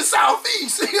around in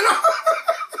Southeast,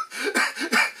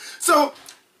 So,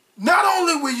 not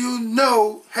only will you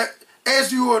know,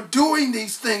 as you are doing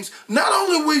these things, not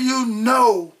only will you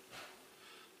know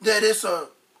that it's an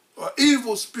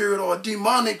evil spirit or a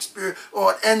demonic spirit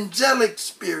or an angelic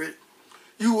spirit,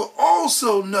 you will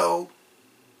also know,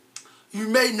 you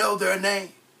may know their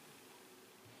name.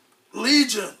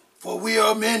 Legion, for we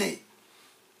are many.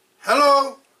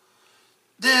 Hello?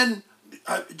 Then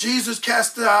Jesus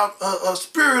cast out a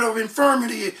spirit of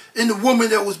infirmity in the woman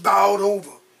that was bowed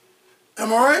over.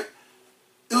 Am I right?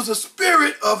 It was a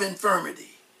spirit of infirmity.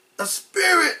 A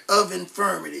spirit of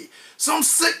infirmity. Some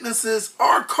sicknesses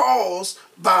are caused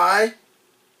by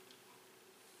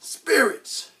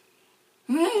spirits.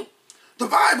 The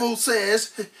Bible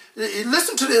says,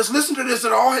 listen to this,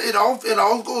 it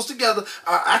all goes together.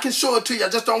 I can show it to you. I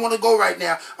just don't want to go right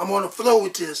now. I'm going to flow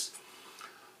with this.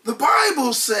 The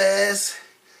Bible says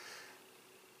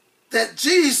that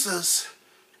Jesus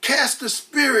cast the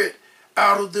spirit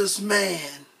out of this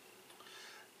man,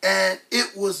 and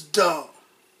it was dumb.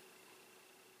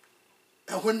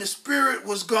 And when the spirit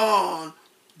was gone,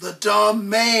 the dumb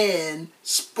man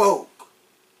spoke.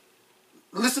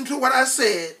 Listen to what I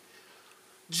said.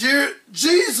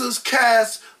 Jesus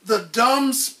cast the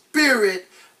dumb spirit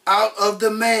out of the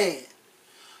man.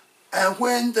 And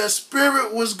when the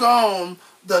spirit was gone,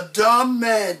 the dumb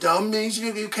man, dumb means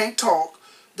you can't talk,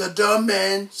 the dumb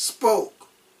man spoke.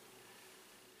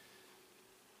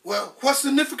 Well, what's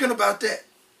significant about that?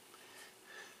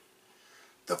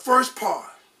 The first part,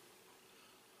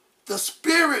 the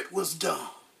spirit was dumb.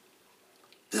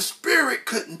 The spirit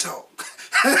couldn't talk.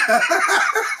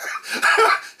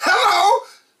 Hello?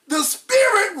 The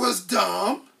spirit was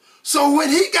dumb. So when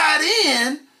he got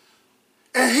in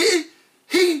and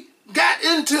he got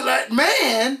into that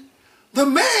man, the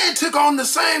man took on the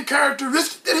same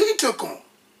characteristic that he took on.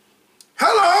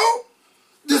 Hello?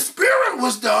 The spirit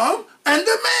was dumb and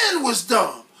the man was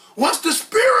dumb. Once the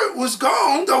spirit was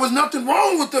gone, there was nothing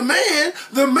wrong with the man.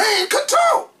 The man could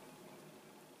talk.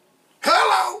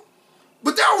 Hello?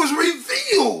 But that was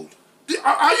revealed.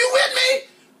 Are you with me?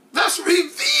 That's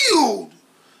revealed.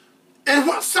 And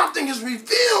when something is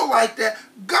revealed like that,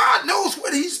 God knows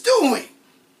what he's doing.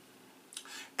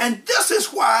 And this is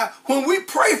why when we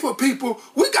pray for people,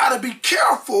 we got to be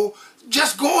careful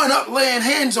just going up laying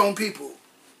hands on people.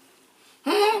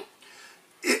 I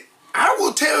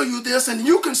will tell you this, and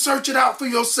you can search it out for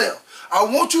yourself. I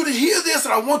want you to hear this,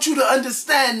 and I want you to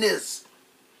understand this.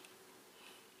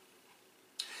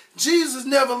 Jesus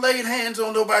never laid hands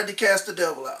on nobody to cast the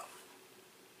devil out.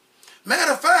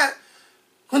 Matter of fact,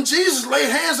 when Jesus laid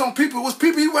hands on people, it was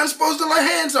people he wasn't supposed to lay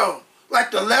hands on.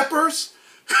 Like the lepers.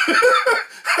 He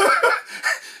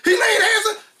laid hands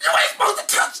on, you ain't supposed to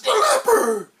touch the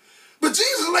leper. But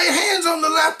Jesus laid hands on the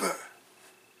leper.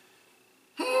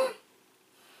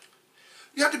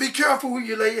 You have to be careful who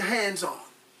you lay your hands on.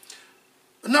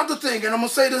 Another thing, and I'm going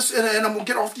to say this, and I'm going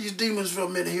to get off these demons for a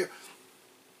minute here.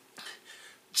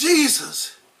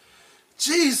 Jesus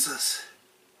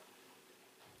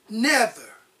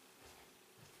never,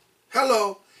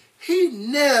 he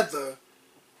never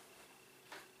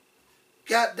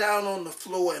got down on the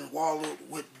floor and wallowed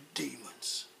with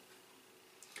demons.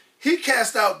 He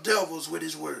cast out devils with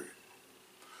his word.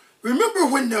 Remember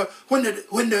when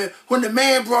the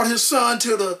man brought his son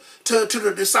to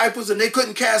the disciples and they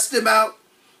couldn't cast him out?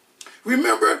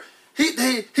 Remember? He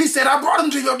said, I brought him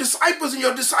to your disciples and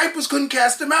your disciples couldn't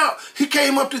cast him out. He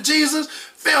came up to Jesus,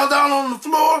 fell down on the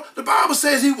floor. The Bible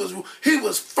says he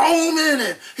was foaming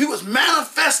and he was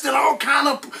manifesting all kind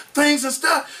of things and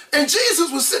stuff. And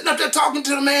Jesus was sitting up there talking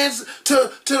to the man's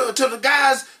to the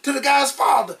guy's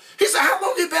father. He said, how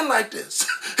long you been like this?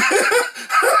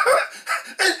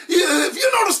 And if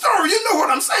you know the story, you know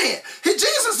what I'm saying.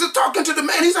 Jesus is talking to the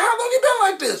man. He said, how long you been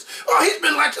like this? Oh, he's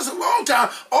been like this a long time.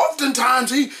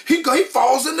 Oftentimes he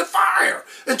falls in the fire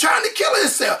and trying to kill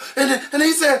himself. And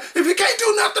he said, if you can't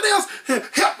do nothing else,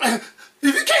 help.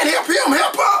 If you can't help him,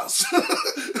 help us.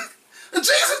 And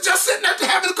Jesus just sitting there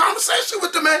having a conversation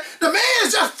with the man. The man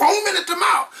is just foaming at the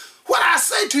mouth. What I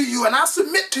say to you, and I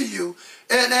submit to you,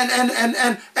 and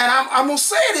I'm gonna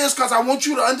say this because I want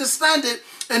you to understand it.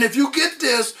 And if you get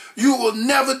this, you will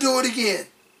never do it again.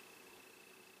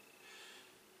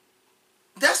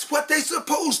 That's what they're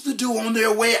supposed to do on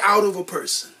their way out of a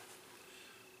person.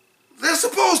 They're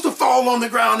supposed to fall on the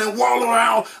ground and wallow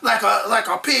around like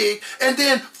a pig and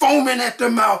then foaming at the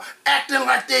mouth, acting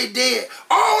like they're dead.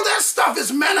 All that stuff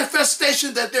is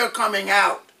manifestation that they're coming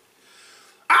out.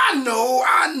 I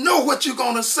know what you're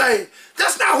going to say.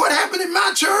 That's not what happened in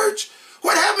my church.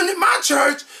 What happened in my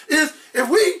church is if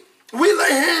we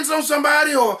lay hands on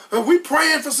somebody or we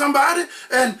praying for somebody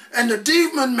and the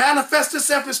demon manifests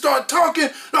itself and start talking,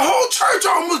 the whole church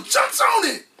almost jumps on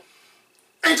it.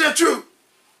 Ain't that true?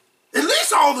 At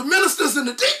least all the ministers and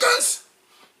the deacons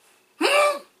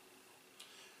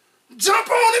jump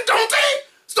on it, don't they?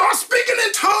 Start speaking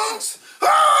in tongues.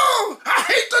 Oh, I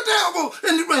hate the devil.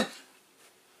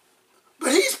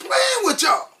 But he's playing with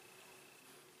y'all.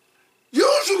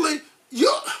 Usually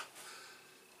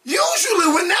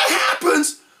when that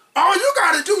happens, all you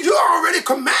got to do, you already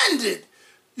commanded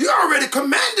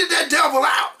that devil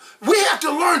out. We have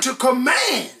to learn to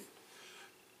command.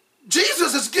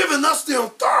 Jesus has given us the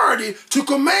authority to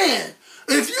command.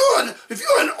 If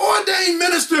you're an ordained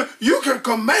minister, you can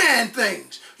command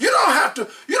things. You don't have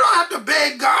to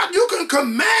beg God. You can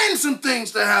command some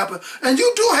things to happen. And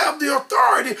you do have the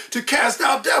authority to cast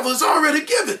out devils. It's already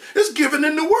given. It's given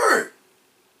in the word.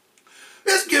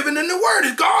 It's given in the word.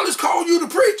 If God has called you to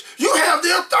preach, you have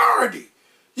the authority.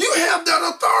 You have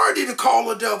that authority to call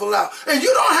the devil out. And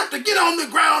you don't have to get on the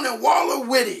ground and wallow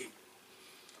with him.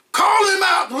 Call him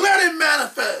out. Let him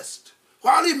manifest.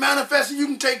 While he's manifesting, you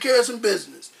can take care of some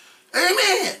business.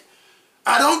 Amen.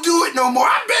 I don't do it no more.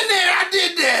 I've been there. I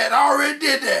did that. I already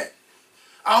did that.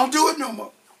 I don't do it no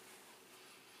more.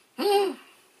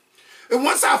 And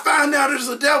once I find out it's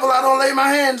the devil, I don't lay my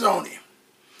hands on him.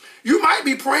 You might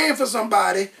be praying for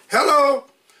somebody. Hello.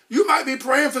 You might be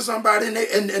praying for somebody and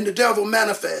the devil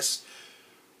manifests.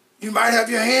 You might have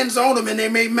your hands on them and they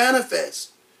may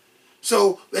manifest.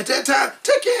 So at that time,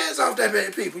 take your hands off that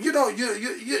bad people. You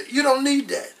don't need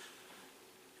that.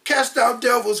 Cast out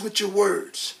devils with your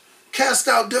words. Cast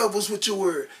out devils with your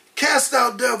word. Cast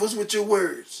out devils with your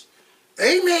words.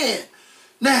 Amen.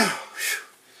 Now,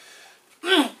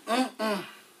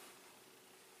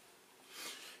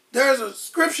 there's a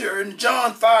scripture in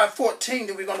John 5:14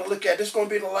 that we're going to look at. This is going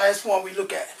to be the last one we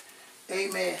look at.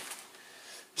 Amen.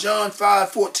 John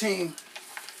 5:14.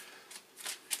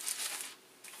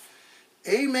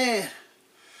 Amen.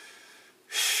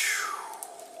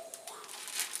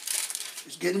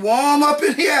 It's getting warm up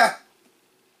in here.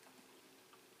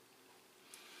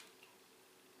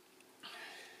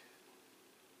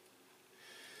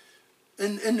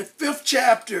 In the 5th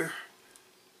chapter,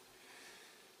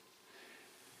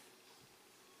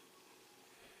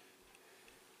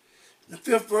 the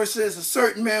 5th verse says, a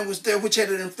certain man was there which had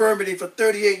an infirmity for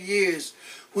 38 years.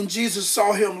 When Jesus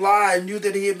saw him lie and knew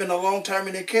that he had been a long time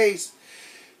in the case,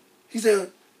 he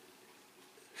said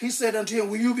unto him,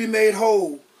 will you be made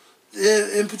whole?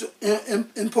 The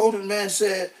impotent man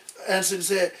answered and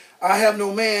said, I have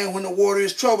no man. When the water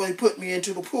is troubled, he put me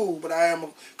into the pool, but I am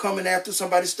coming after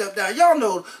somebody stepped down. Y'all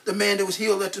know the man that was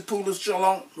healed at the pool of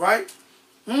Siloam, right?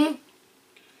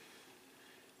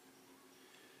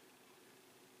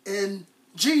 And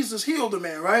Jesus healed the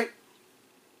man, right?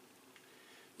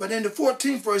 But in the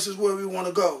 14th verse is where we want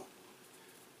to go.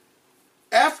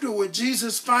 Afterward,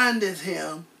 Jesus findeth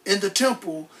him in the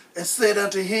temple and said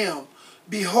unto him,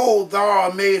 behold, thou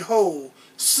art made whole.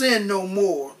 Sin no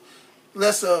more,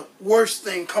 lest a worse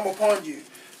thing come upon you.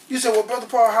 You say, well, Brother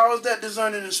Paul, how is that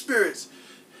discerning of spirits?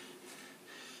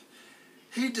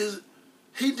 He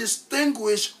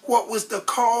distinguished what was the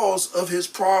cause of his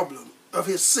problem, of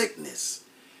his sickness.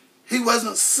 He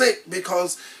wasn't sick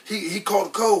because he caught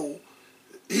a cold.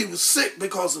 He was sick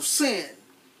because of sin.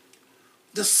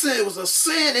 It was a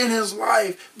sin in his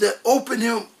life that opened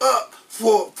him up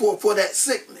for that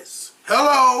sickness.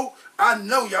 Hello? I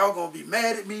know y'all going to be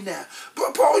mad at me now.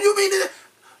 But Paul, you mean that?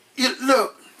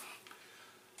 Look,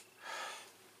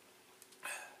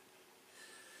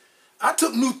 I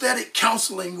took nouthetic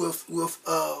counseling with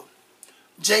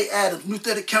J. Adams.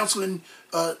 Nouthetic counseling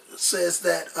says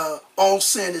that all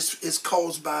sin is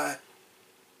caused by,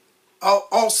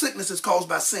 all sickness is caused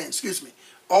by sin. Excuse me.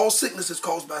 All sickness is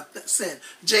caused by sin.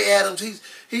 J. Adams,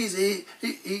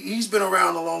 he's been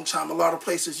around a long time. A lot of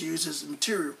places use his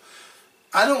material.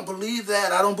 I don't believe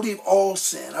that. I don't believe all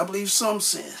sin. I believe some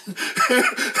sin.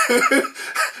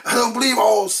 I don't believe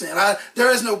all sin.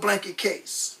 There is no blanket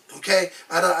case. Okay?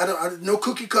 No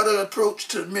cookie cutter approach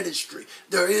to ministry.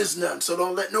 There is none. So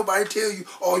don't let nobody tell you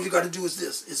all you got to do is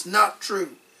this. It's not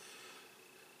true.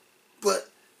 But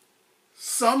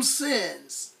some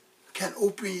sins can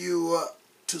open you up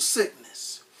to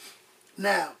sickness.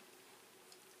 Now,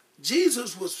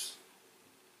 Jesus was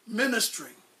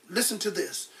ministering. Listen to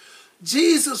this.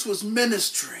 Jesus was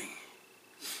ministering.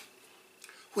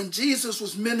 When Jesus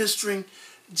was ministering,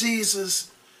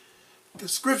 the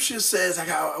scripture says,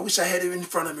 I wish I had it in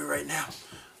front of me right now.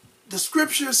 The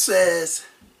scripture says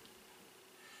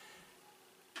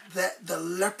that the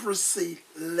leprosy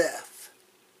left.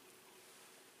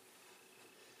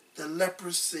 The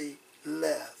leprosy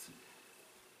left.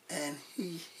 And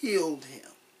he healed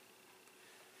him.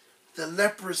 The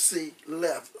leprosy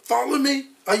left. Follow me?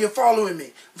 Are you following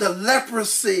me? The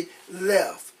leprosy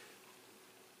left.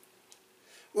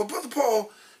 Well, Brother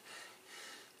Paul,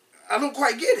 I don't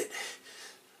quite get it.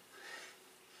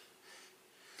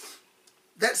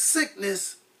 That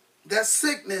sickness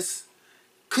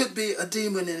could be a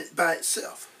demon in it by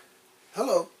itself.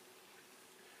 Hello.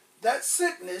 That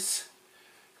sickness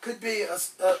could be a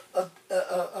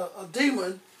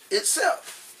demon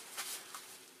itself.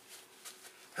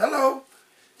 Hello.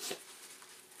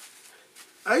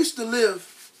 I used to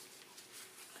live,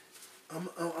 I'm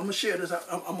going to share this,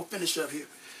 I'm going to finish up here.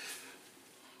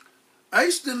 I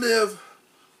used to live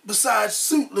beside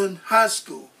Suitland High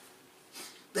School.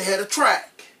 They had a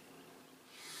track.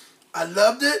 I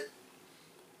loved it.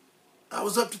 I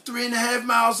was up to 3.5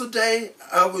 miles a day.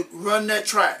 I would run that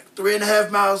track,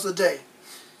 3.5 miles a day.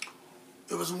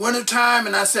 It was winter time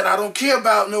and I said, I don't care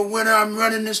about no winter, I'm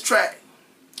running this track.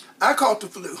 I caught the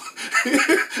flu.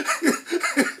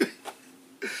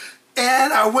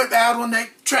 And I went out on that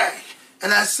track.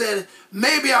 And I said,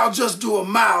 maybe I'll just do a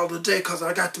mile today because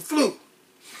I got the flu.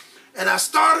 And I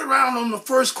started around on the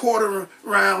first quarter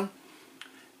round.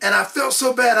 And I felt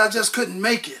so bad I just couldn't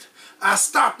make it. I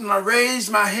stopped and I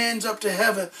raised my hands up to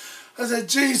heaven. I said,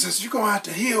 Jesus, you're going to have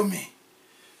to heal me.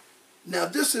 Now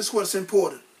this is what's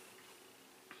important.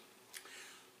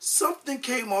 Something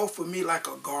came off of me like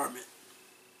a garment.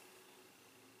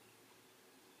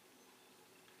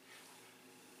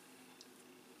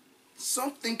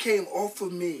 Something came off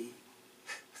of me.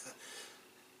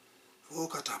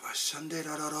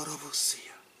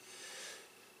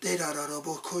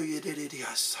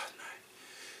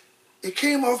 It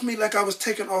came off me like I was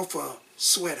taking off a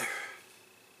sweater.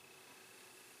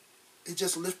 It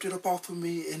just lifted up off of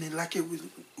me and then like it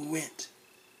went.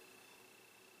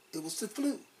 It was the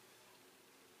flu.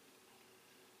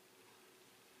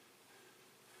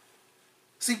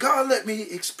 See, God let me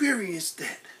experience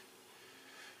that.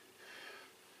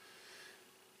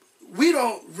 We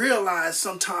don't realize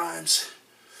sometimes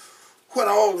what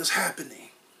all is happening.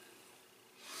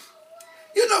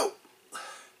 You know,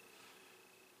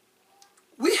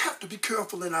 we have to be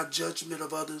careful in our judgment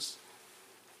of others.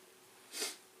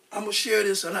 I'm gonna share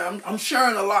this, and I'm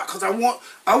sharing a lot because I want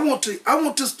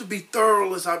this to be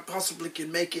thorough as I possibly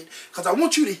can make it, because I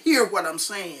want you to hear what I'm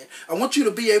saying. I want you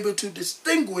to be able to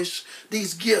distinguish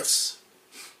these gifts.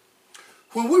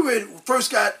 When we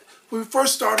first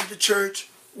started the church,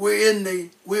 we're in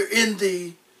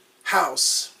the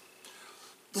house.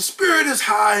 The Spirit is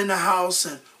high in the house,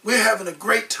 and we're having a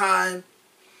great time.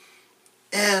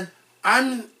 And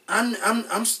I'm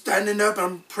standing up,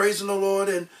 I'm praising the Lord,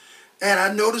 and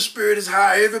I know the Spirit is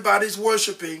high. Everybody's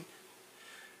worshiping.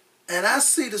 And I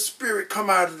see the Spirit come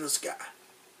out of the sky.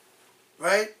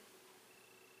 Right?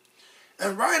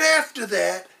 And right after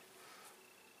that,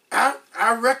 I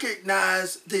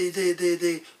recognize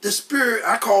the Spirit.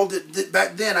 I called it,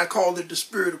 back then I called it the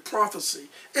Spirit of prophecy.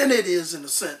 And it is in a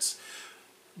sense.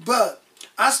 But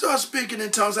I started speaking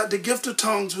in tongues. The gift of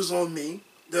tongues was on me.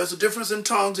 There's a difference in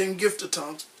tongues and gift of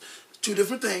tongues. Two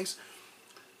different things.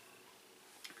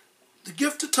 The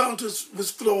gift of tongues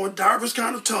was flowing, diverse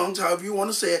kind of tongues, however you want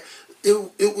to say it.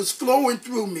 It was flowing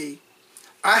through me.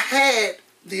 I had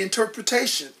the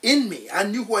interpretation in me. I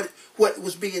knew what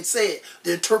was being said.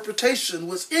 The interpretation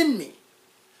was in me.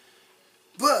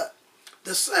 But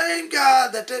the same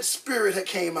God that Spirit had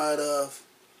came out of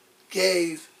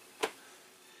gave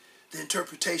the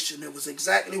interpretation. It was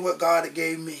exactly what God had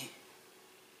gave me.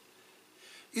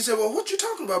 He said, well, what you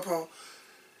talking about, Paul?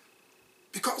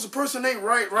 Because a person ain't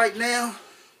right now,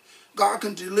 God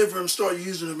can deliver him, start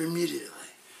using them immediately.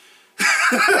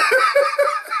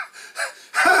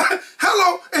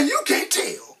 Hello, and you can't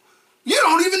tell. You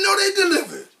don't even know they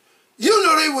delivered. You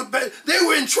know they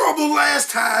were in trouble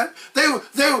last time. They were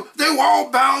all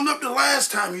bound up the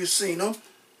last time you seen them.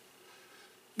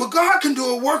 But God can do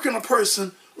a work in a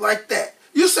person like that.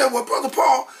 You say, well, Brother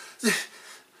Paul,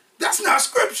 that's not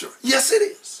scripture. Yes, it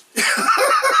is.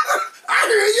 I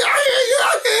hear you.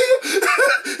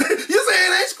 You say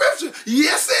it ain't scripture.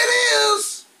 Yes, it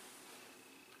is.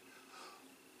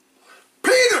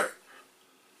 Peter,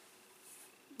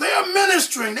 they are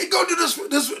ministering. They go to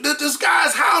this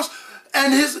guy's house,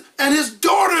 and his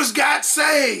daughters got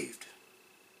saved.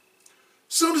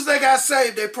 As soon as they got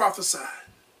saved, they prophesied.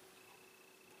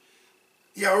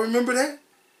 Y'all remember that?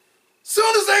 As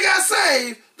soon as they got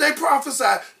saved, they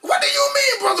prophesied. What do you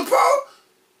mean, Brother Paul?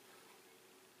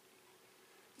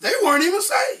 They weren't even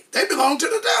saved. They belonged to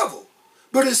the devil.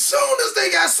 But as soon as they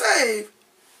got saved,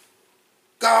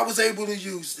 God was able to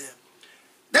use them.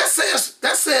 That says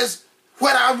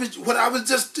what I was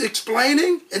just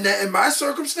explaining in my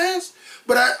circumstance,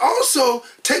 but it also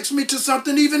takes me to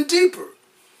something even deeper.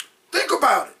 Think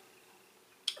about it.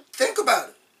 Think about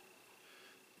it.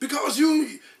 Because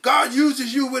God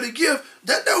uses you with a gift,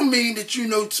 that don't mean that you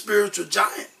know spiritual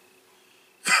giant.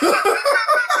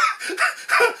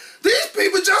 These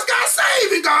people just got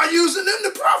saved and God using them to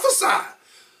prophesy.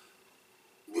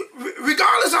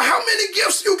 Regardless of how many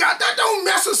gifts you got, that don't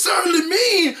necessarily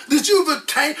mean that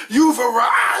you've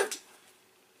arrived.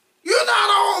 You're not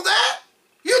all that.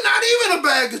 You're not even a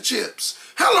bag of chips.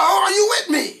 Hello, are you with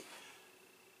me?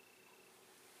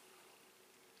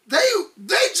 They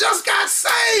just got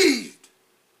saved.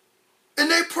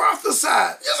 And they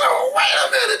prophesied. You say, oh, wait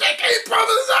a minute, they can't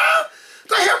prophesy.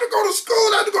 They have to go to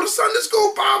school, they have to go to Sunday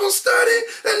school, Bible study,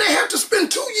 and they have to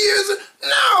spend 2 years.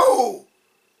 No.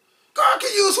 God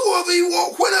can use whoever he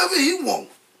wants, whenever he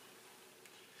wants.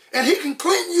 And he can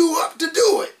clean you up to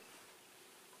do it.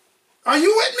 Are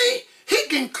you with me? He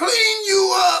can clean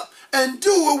you up and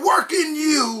do a work in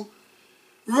you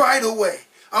right away.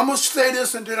 I'm going to say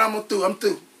this and then I'm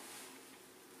through.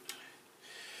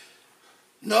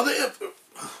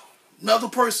 Another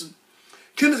person,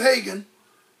 Kenneth Hagin,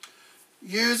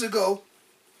 years ago,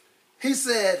 he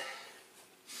said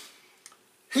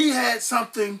he had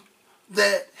something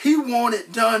that he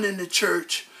wanted done in the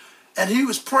church, and he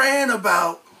was praying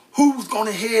about who was going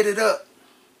to head it up.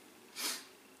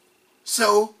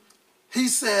 So he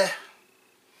said,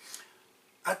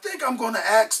 I think I'm going to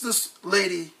ask this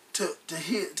lady to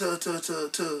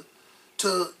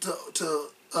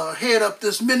head up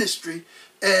this ministry,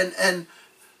 and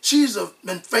she's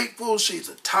been faithful. She's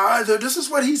a tither. This is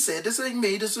what he said. This ain't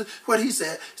me. This is what he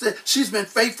said. He said she's been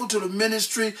faithful to the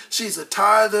ministry. She's a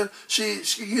tither. She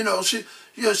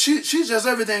does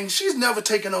everything. She's never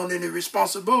taken on any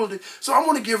responsibility. So I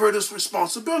want to give her this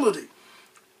responsibility.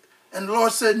 And the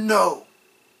Lord said, no,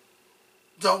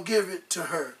 don't give it to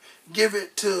her. Give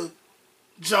it to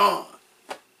John.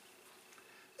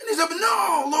 And he said, but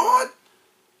no, Lord.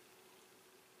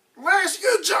 Last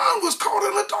year, John was caught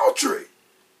in adultery.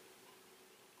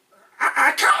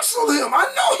 I counseled him.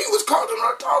 I know he was caught in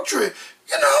adultery.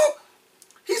 You know,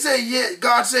 he said, yeah.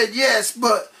 God said yes,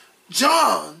 but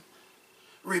John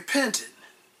repented,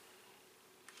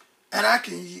 and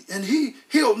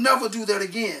he'll never do that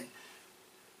again.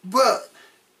 But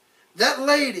that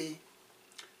lady,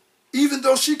 even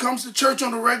though she comes to church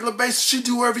on a regular basis, she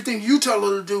do everything you tell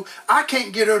her to do. I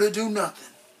can't get her to do nothing.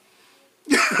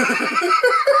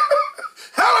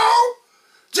 Hello?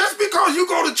 Just because you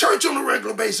go to church on a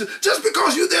regular basis, just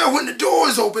because you're there when the door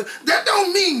is open, that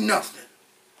don't mean nothing.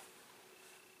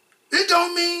 It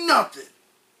don't mean nothing.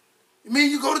 It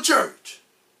means you go to church.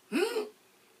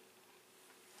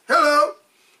 Hello?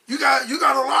 You got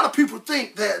a lot of people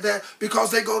think that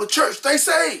because they go to church, they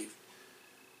saved.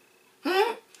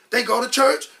 They go to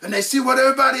church and they see what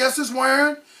everybody else is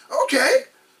wearing. Okay,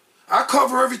 I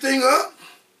cover everything up.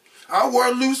 I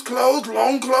wear loose clothes,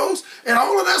 long clothes, and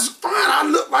all of that's fine. I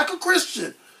look like a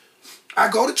Christian. I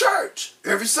go to church.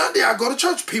 Every Sunday I go to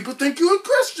church. People think you're a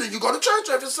Christian. You go to church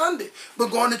every Sunday.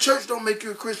 But going to church don't make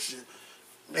you a Christian.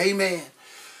 Amen.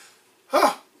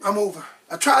 I'm over.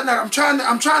 I'm trying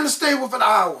to stay with an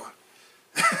hour.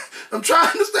 I'm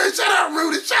trying to stay. Shut up,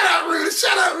 Rudy. Shut up, Rudy.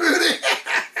 Shut up,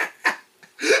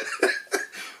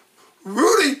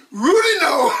 Rudy. Rudy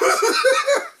knows.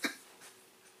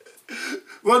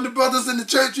 One of the brothers in the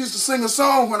church used to sing a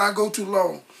song when I go too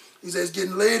long. He says, it's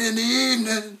getting late in the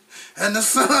evening and the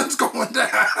sun's going down.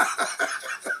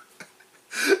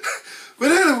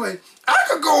 But anyway, I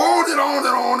could go on and on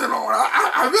and on and on.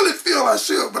 I really feel I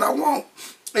should, but I won't.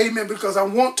 Amen, because I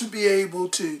want to be able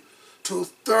to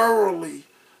thoroughly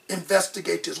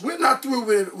investigate this. We're not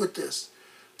through with this.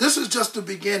 This is just the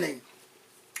beginning.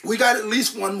 We got at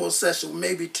least one more session,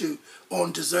 maybe two,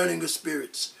 on discerning of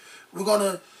spirits. We're going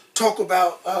to talk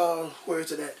about, where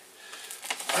is it at?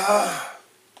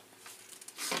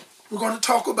 We're going to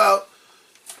talk about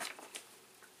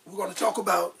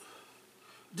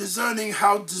discerning,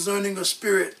 how discerning of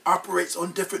spirit operates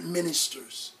on different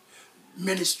ministries,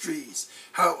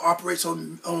 how it operates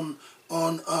on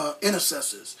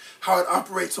intercessors, how it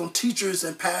operates on teachers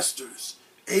and pastors.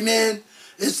 Amen.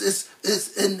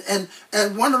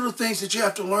 And one of the things that you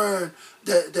have to learn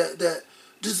that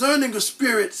discerning of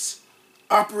spirits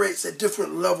operates at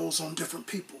different levels on different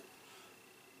people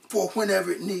for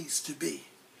whenever it needs to be.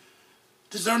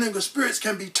 Discerning of spirits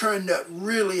can be turned up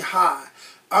really high.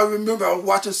 I remember I was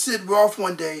watching Sid Roth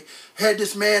one day, had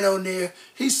this man on there.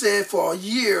 He said for a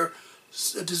year,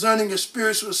 discerning of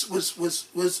spirits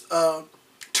was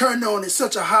turned on at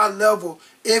such a high level.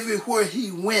 Everywhere he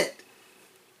went,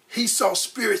 he saw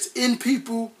spirits in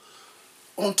people,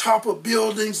 on top of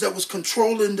buildings, that was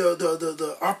controlling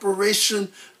the operation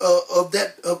of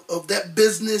that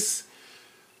business.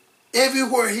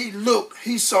 Everywhere he looked,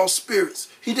 he saw spirits.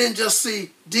 He didn't just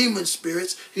see demon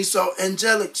spirits, he saw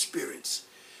angelic spirits.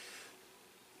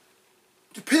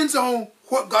 Depends on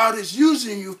what God is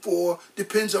using you for,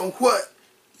 depends on what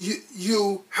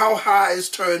how high is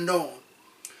turned on.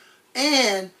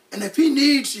 And if he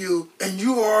needs you and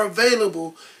you are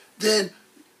available, then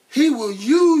he will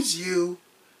use you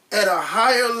at a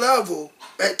higher level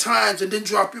at times and then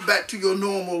drop you back to your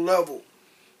normal level.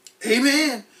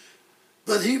 Amen.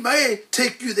 But he may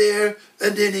take you there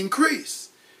and then increase.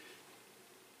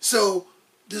 So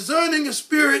discerning of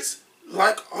spirits,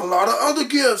 like a lot of other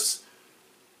gifts,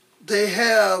 they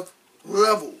have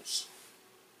levels.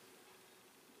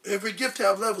 Every gift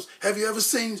have levels. Have you ever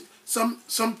seen some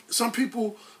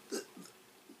people,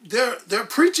 their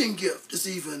preaching gift is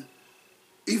even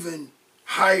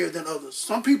higher than others.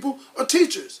 Some people are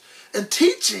teachers. And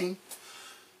teaching,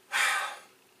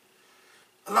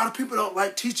 A lot of people don't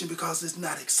like teaching because it's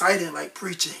not exciting like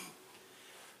preaching.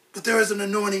 But there is an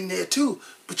anointing there too.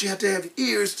 But you have to have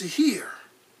ears to hear.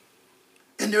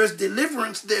 And there's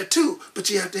deliverance there too. But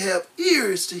you have to have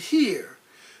ears to hear.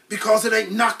 Because it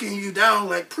ain't knocking you down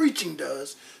like preaching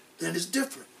does. Then it's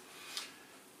different.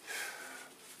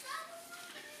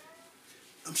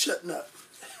 I'm shutting up.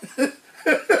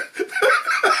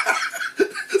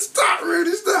 Stop,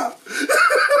 Rudy, stop.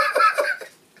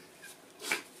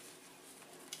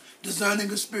 Discerning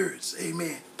of Spirits,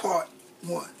 amen. Part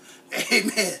 1.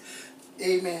 Amen.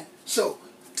 Amen. So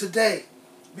today,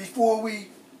 before we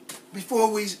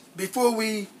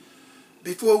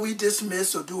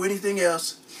dismiss or do anything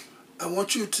else, I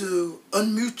want you to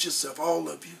unmute yourself, all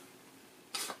of you.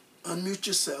 Unmute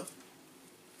yourself.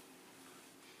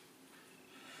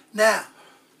 Now,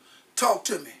 talk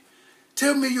to me.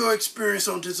 Tell me your experience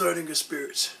on Discerning of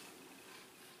Spirits.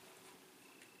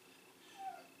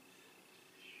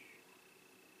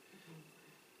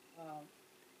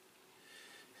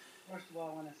 First of all,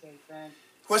 I want to say thanks.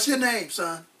 What's your name,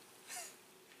 son?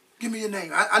 Give me your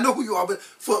name. I know who you are, but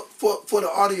for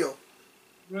the audio.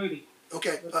 Rudy.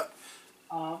 Okay.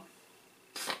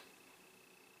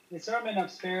 Discernment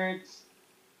of Spirits,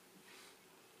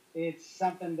 it's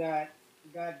something that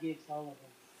God gives all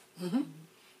of us. Mm-hmm.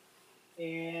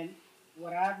 And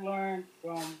what I've learned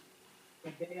from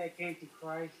the day I came to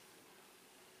Christ,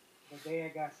 the day I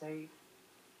got saved,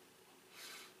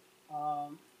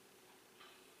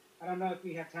 I don't know if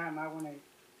we have time. I want to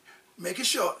make it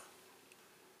short.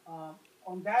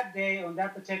 On that day, on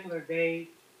that particular day,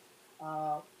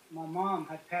 my mom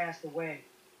had passed away.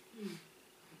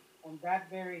 On that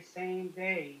very same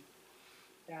day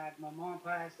that my mom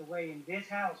passed away, in this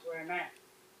house where I'm at,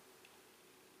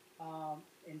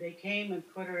 and they came and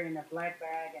put her in a black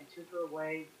bag and took her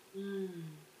away.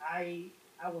 I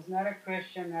was not a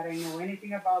Christian. I didn't know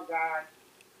anything about God.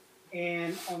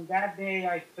 And on that day,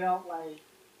 I felt like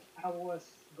I was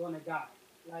going to die.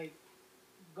 Like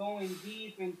going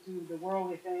deep into the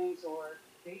worldly things or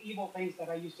the evil things that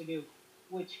I used to do,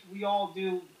 which we all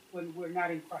do when we're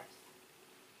not in Christ,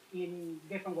 in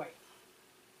different ways.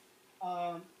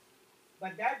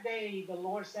 But that day, the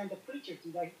Lord sent a preacher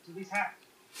to this house.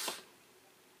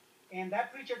 And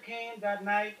that preacher came that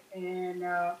night, and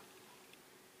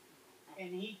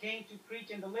he came to preach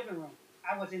in the living room.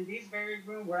 I was in this very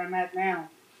room where I'm at now,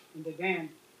 in the den.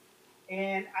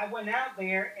 And I went out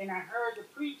there, and I heard the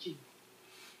preaching.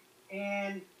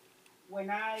 And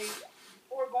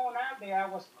before going out there, I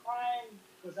was crying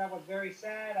because I was very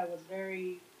sad. I was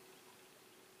very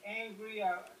angry,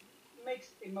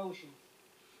 mixed emotions.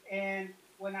 And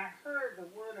when I heard the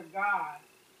word of God,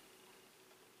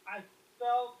 I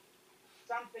felt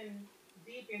something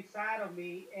deep inside of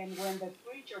me. And when the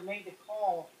preacher made the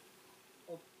call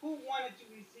of who wanted to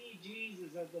receive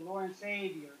Jesus as the Lord and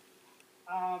Savior,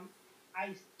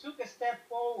 I took a step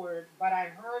forward, but I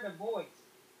heard a voice,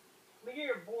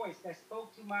 clear voice that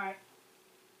spoke to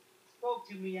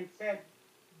me and said,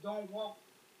 "Don't go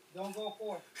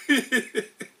forth."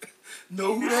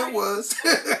 Know who that was.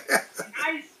 And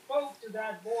I spoke to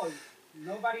that voice.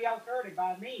 Nobody else heard it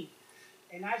but me.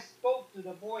 And I spoke to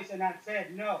the voice and I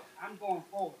said, "No, I'm going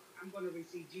forward. I'm going to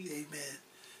receive Jesus." Amen.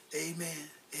 Amen.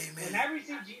 Amen. When I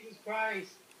received Jesus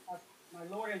Christ as my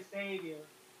Lord and Savior,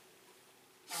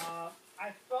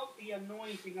 I felt the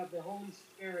anointing of the Holy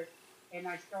Spirit and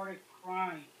I started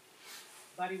crying.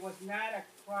 But it was not a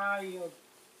cry of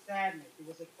sadness. It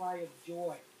was a cry of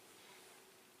joy.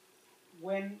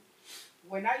 When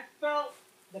I felt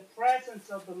the presence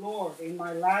of the Lord in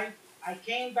my life, I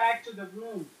came back to the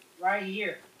room right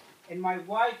here. And my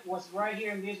wife was right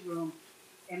here in this room.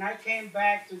 And I came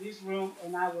back to this room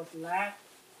and I was laughing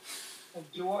of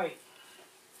joy.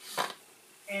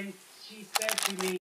 And she said to me,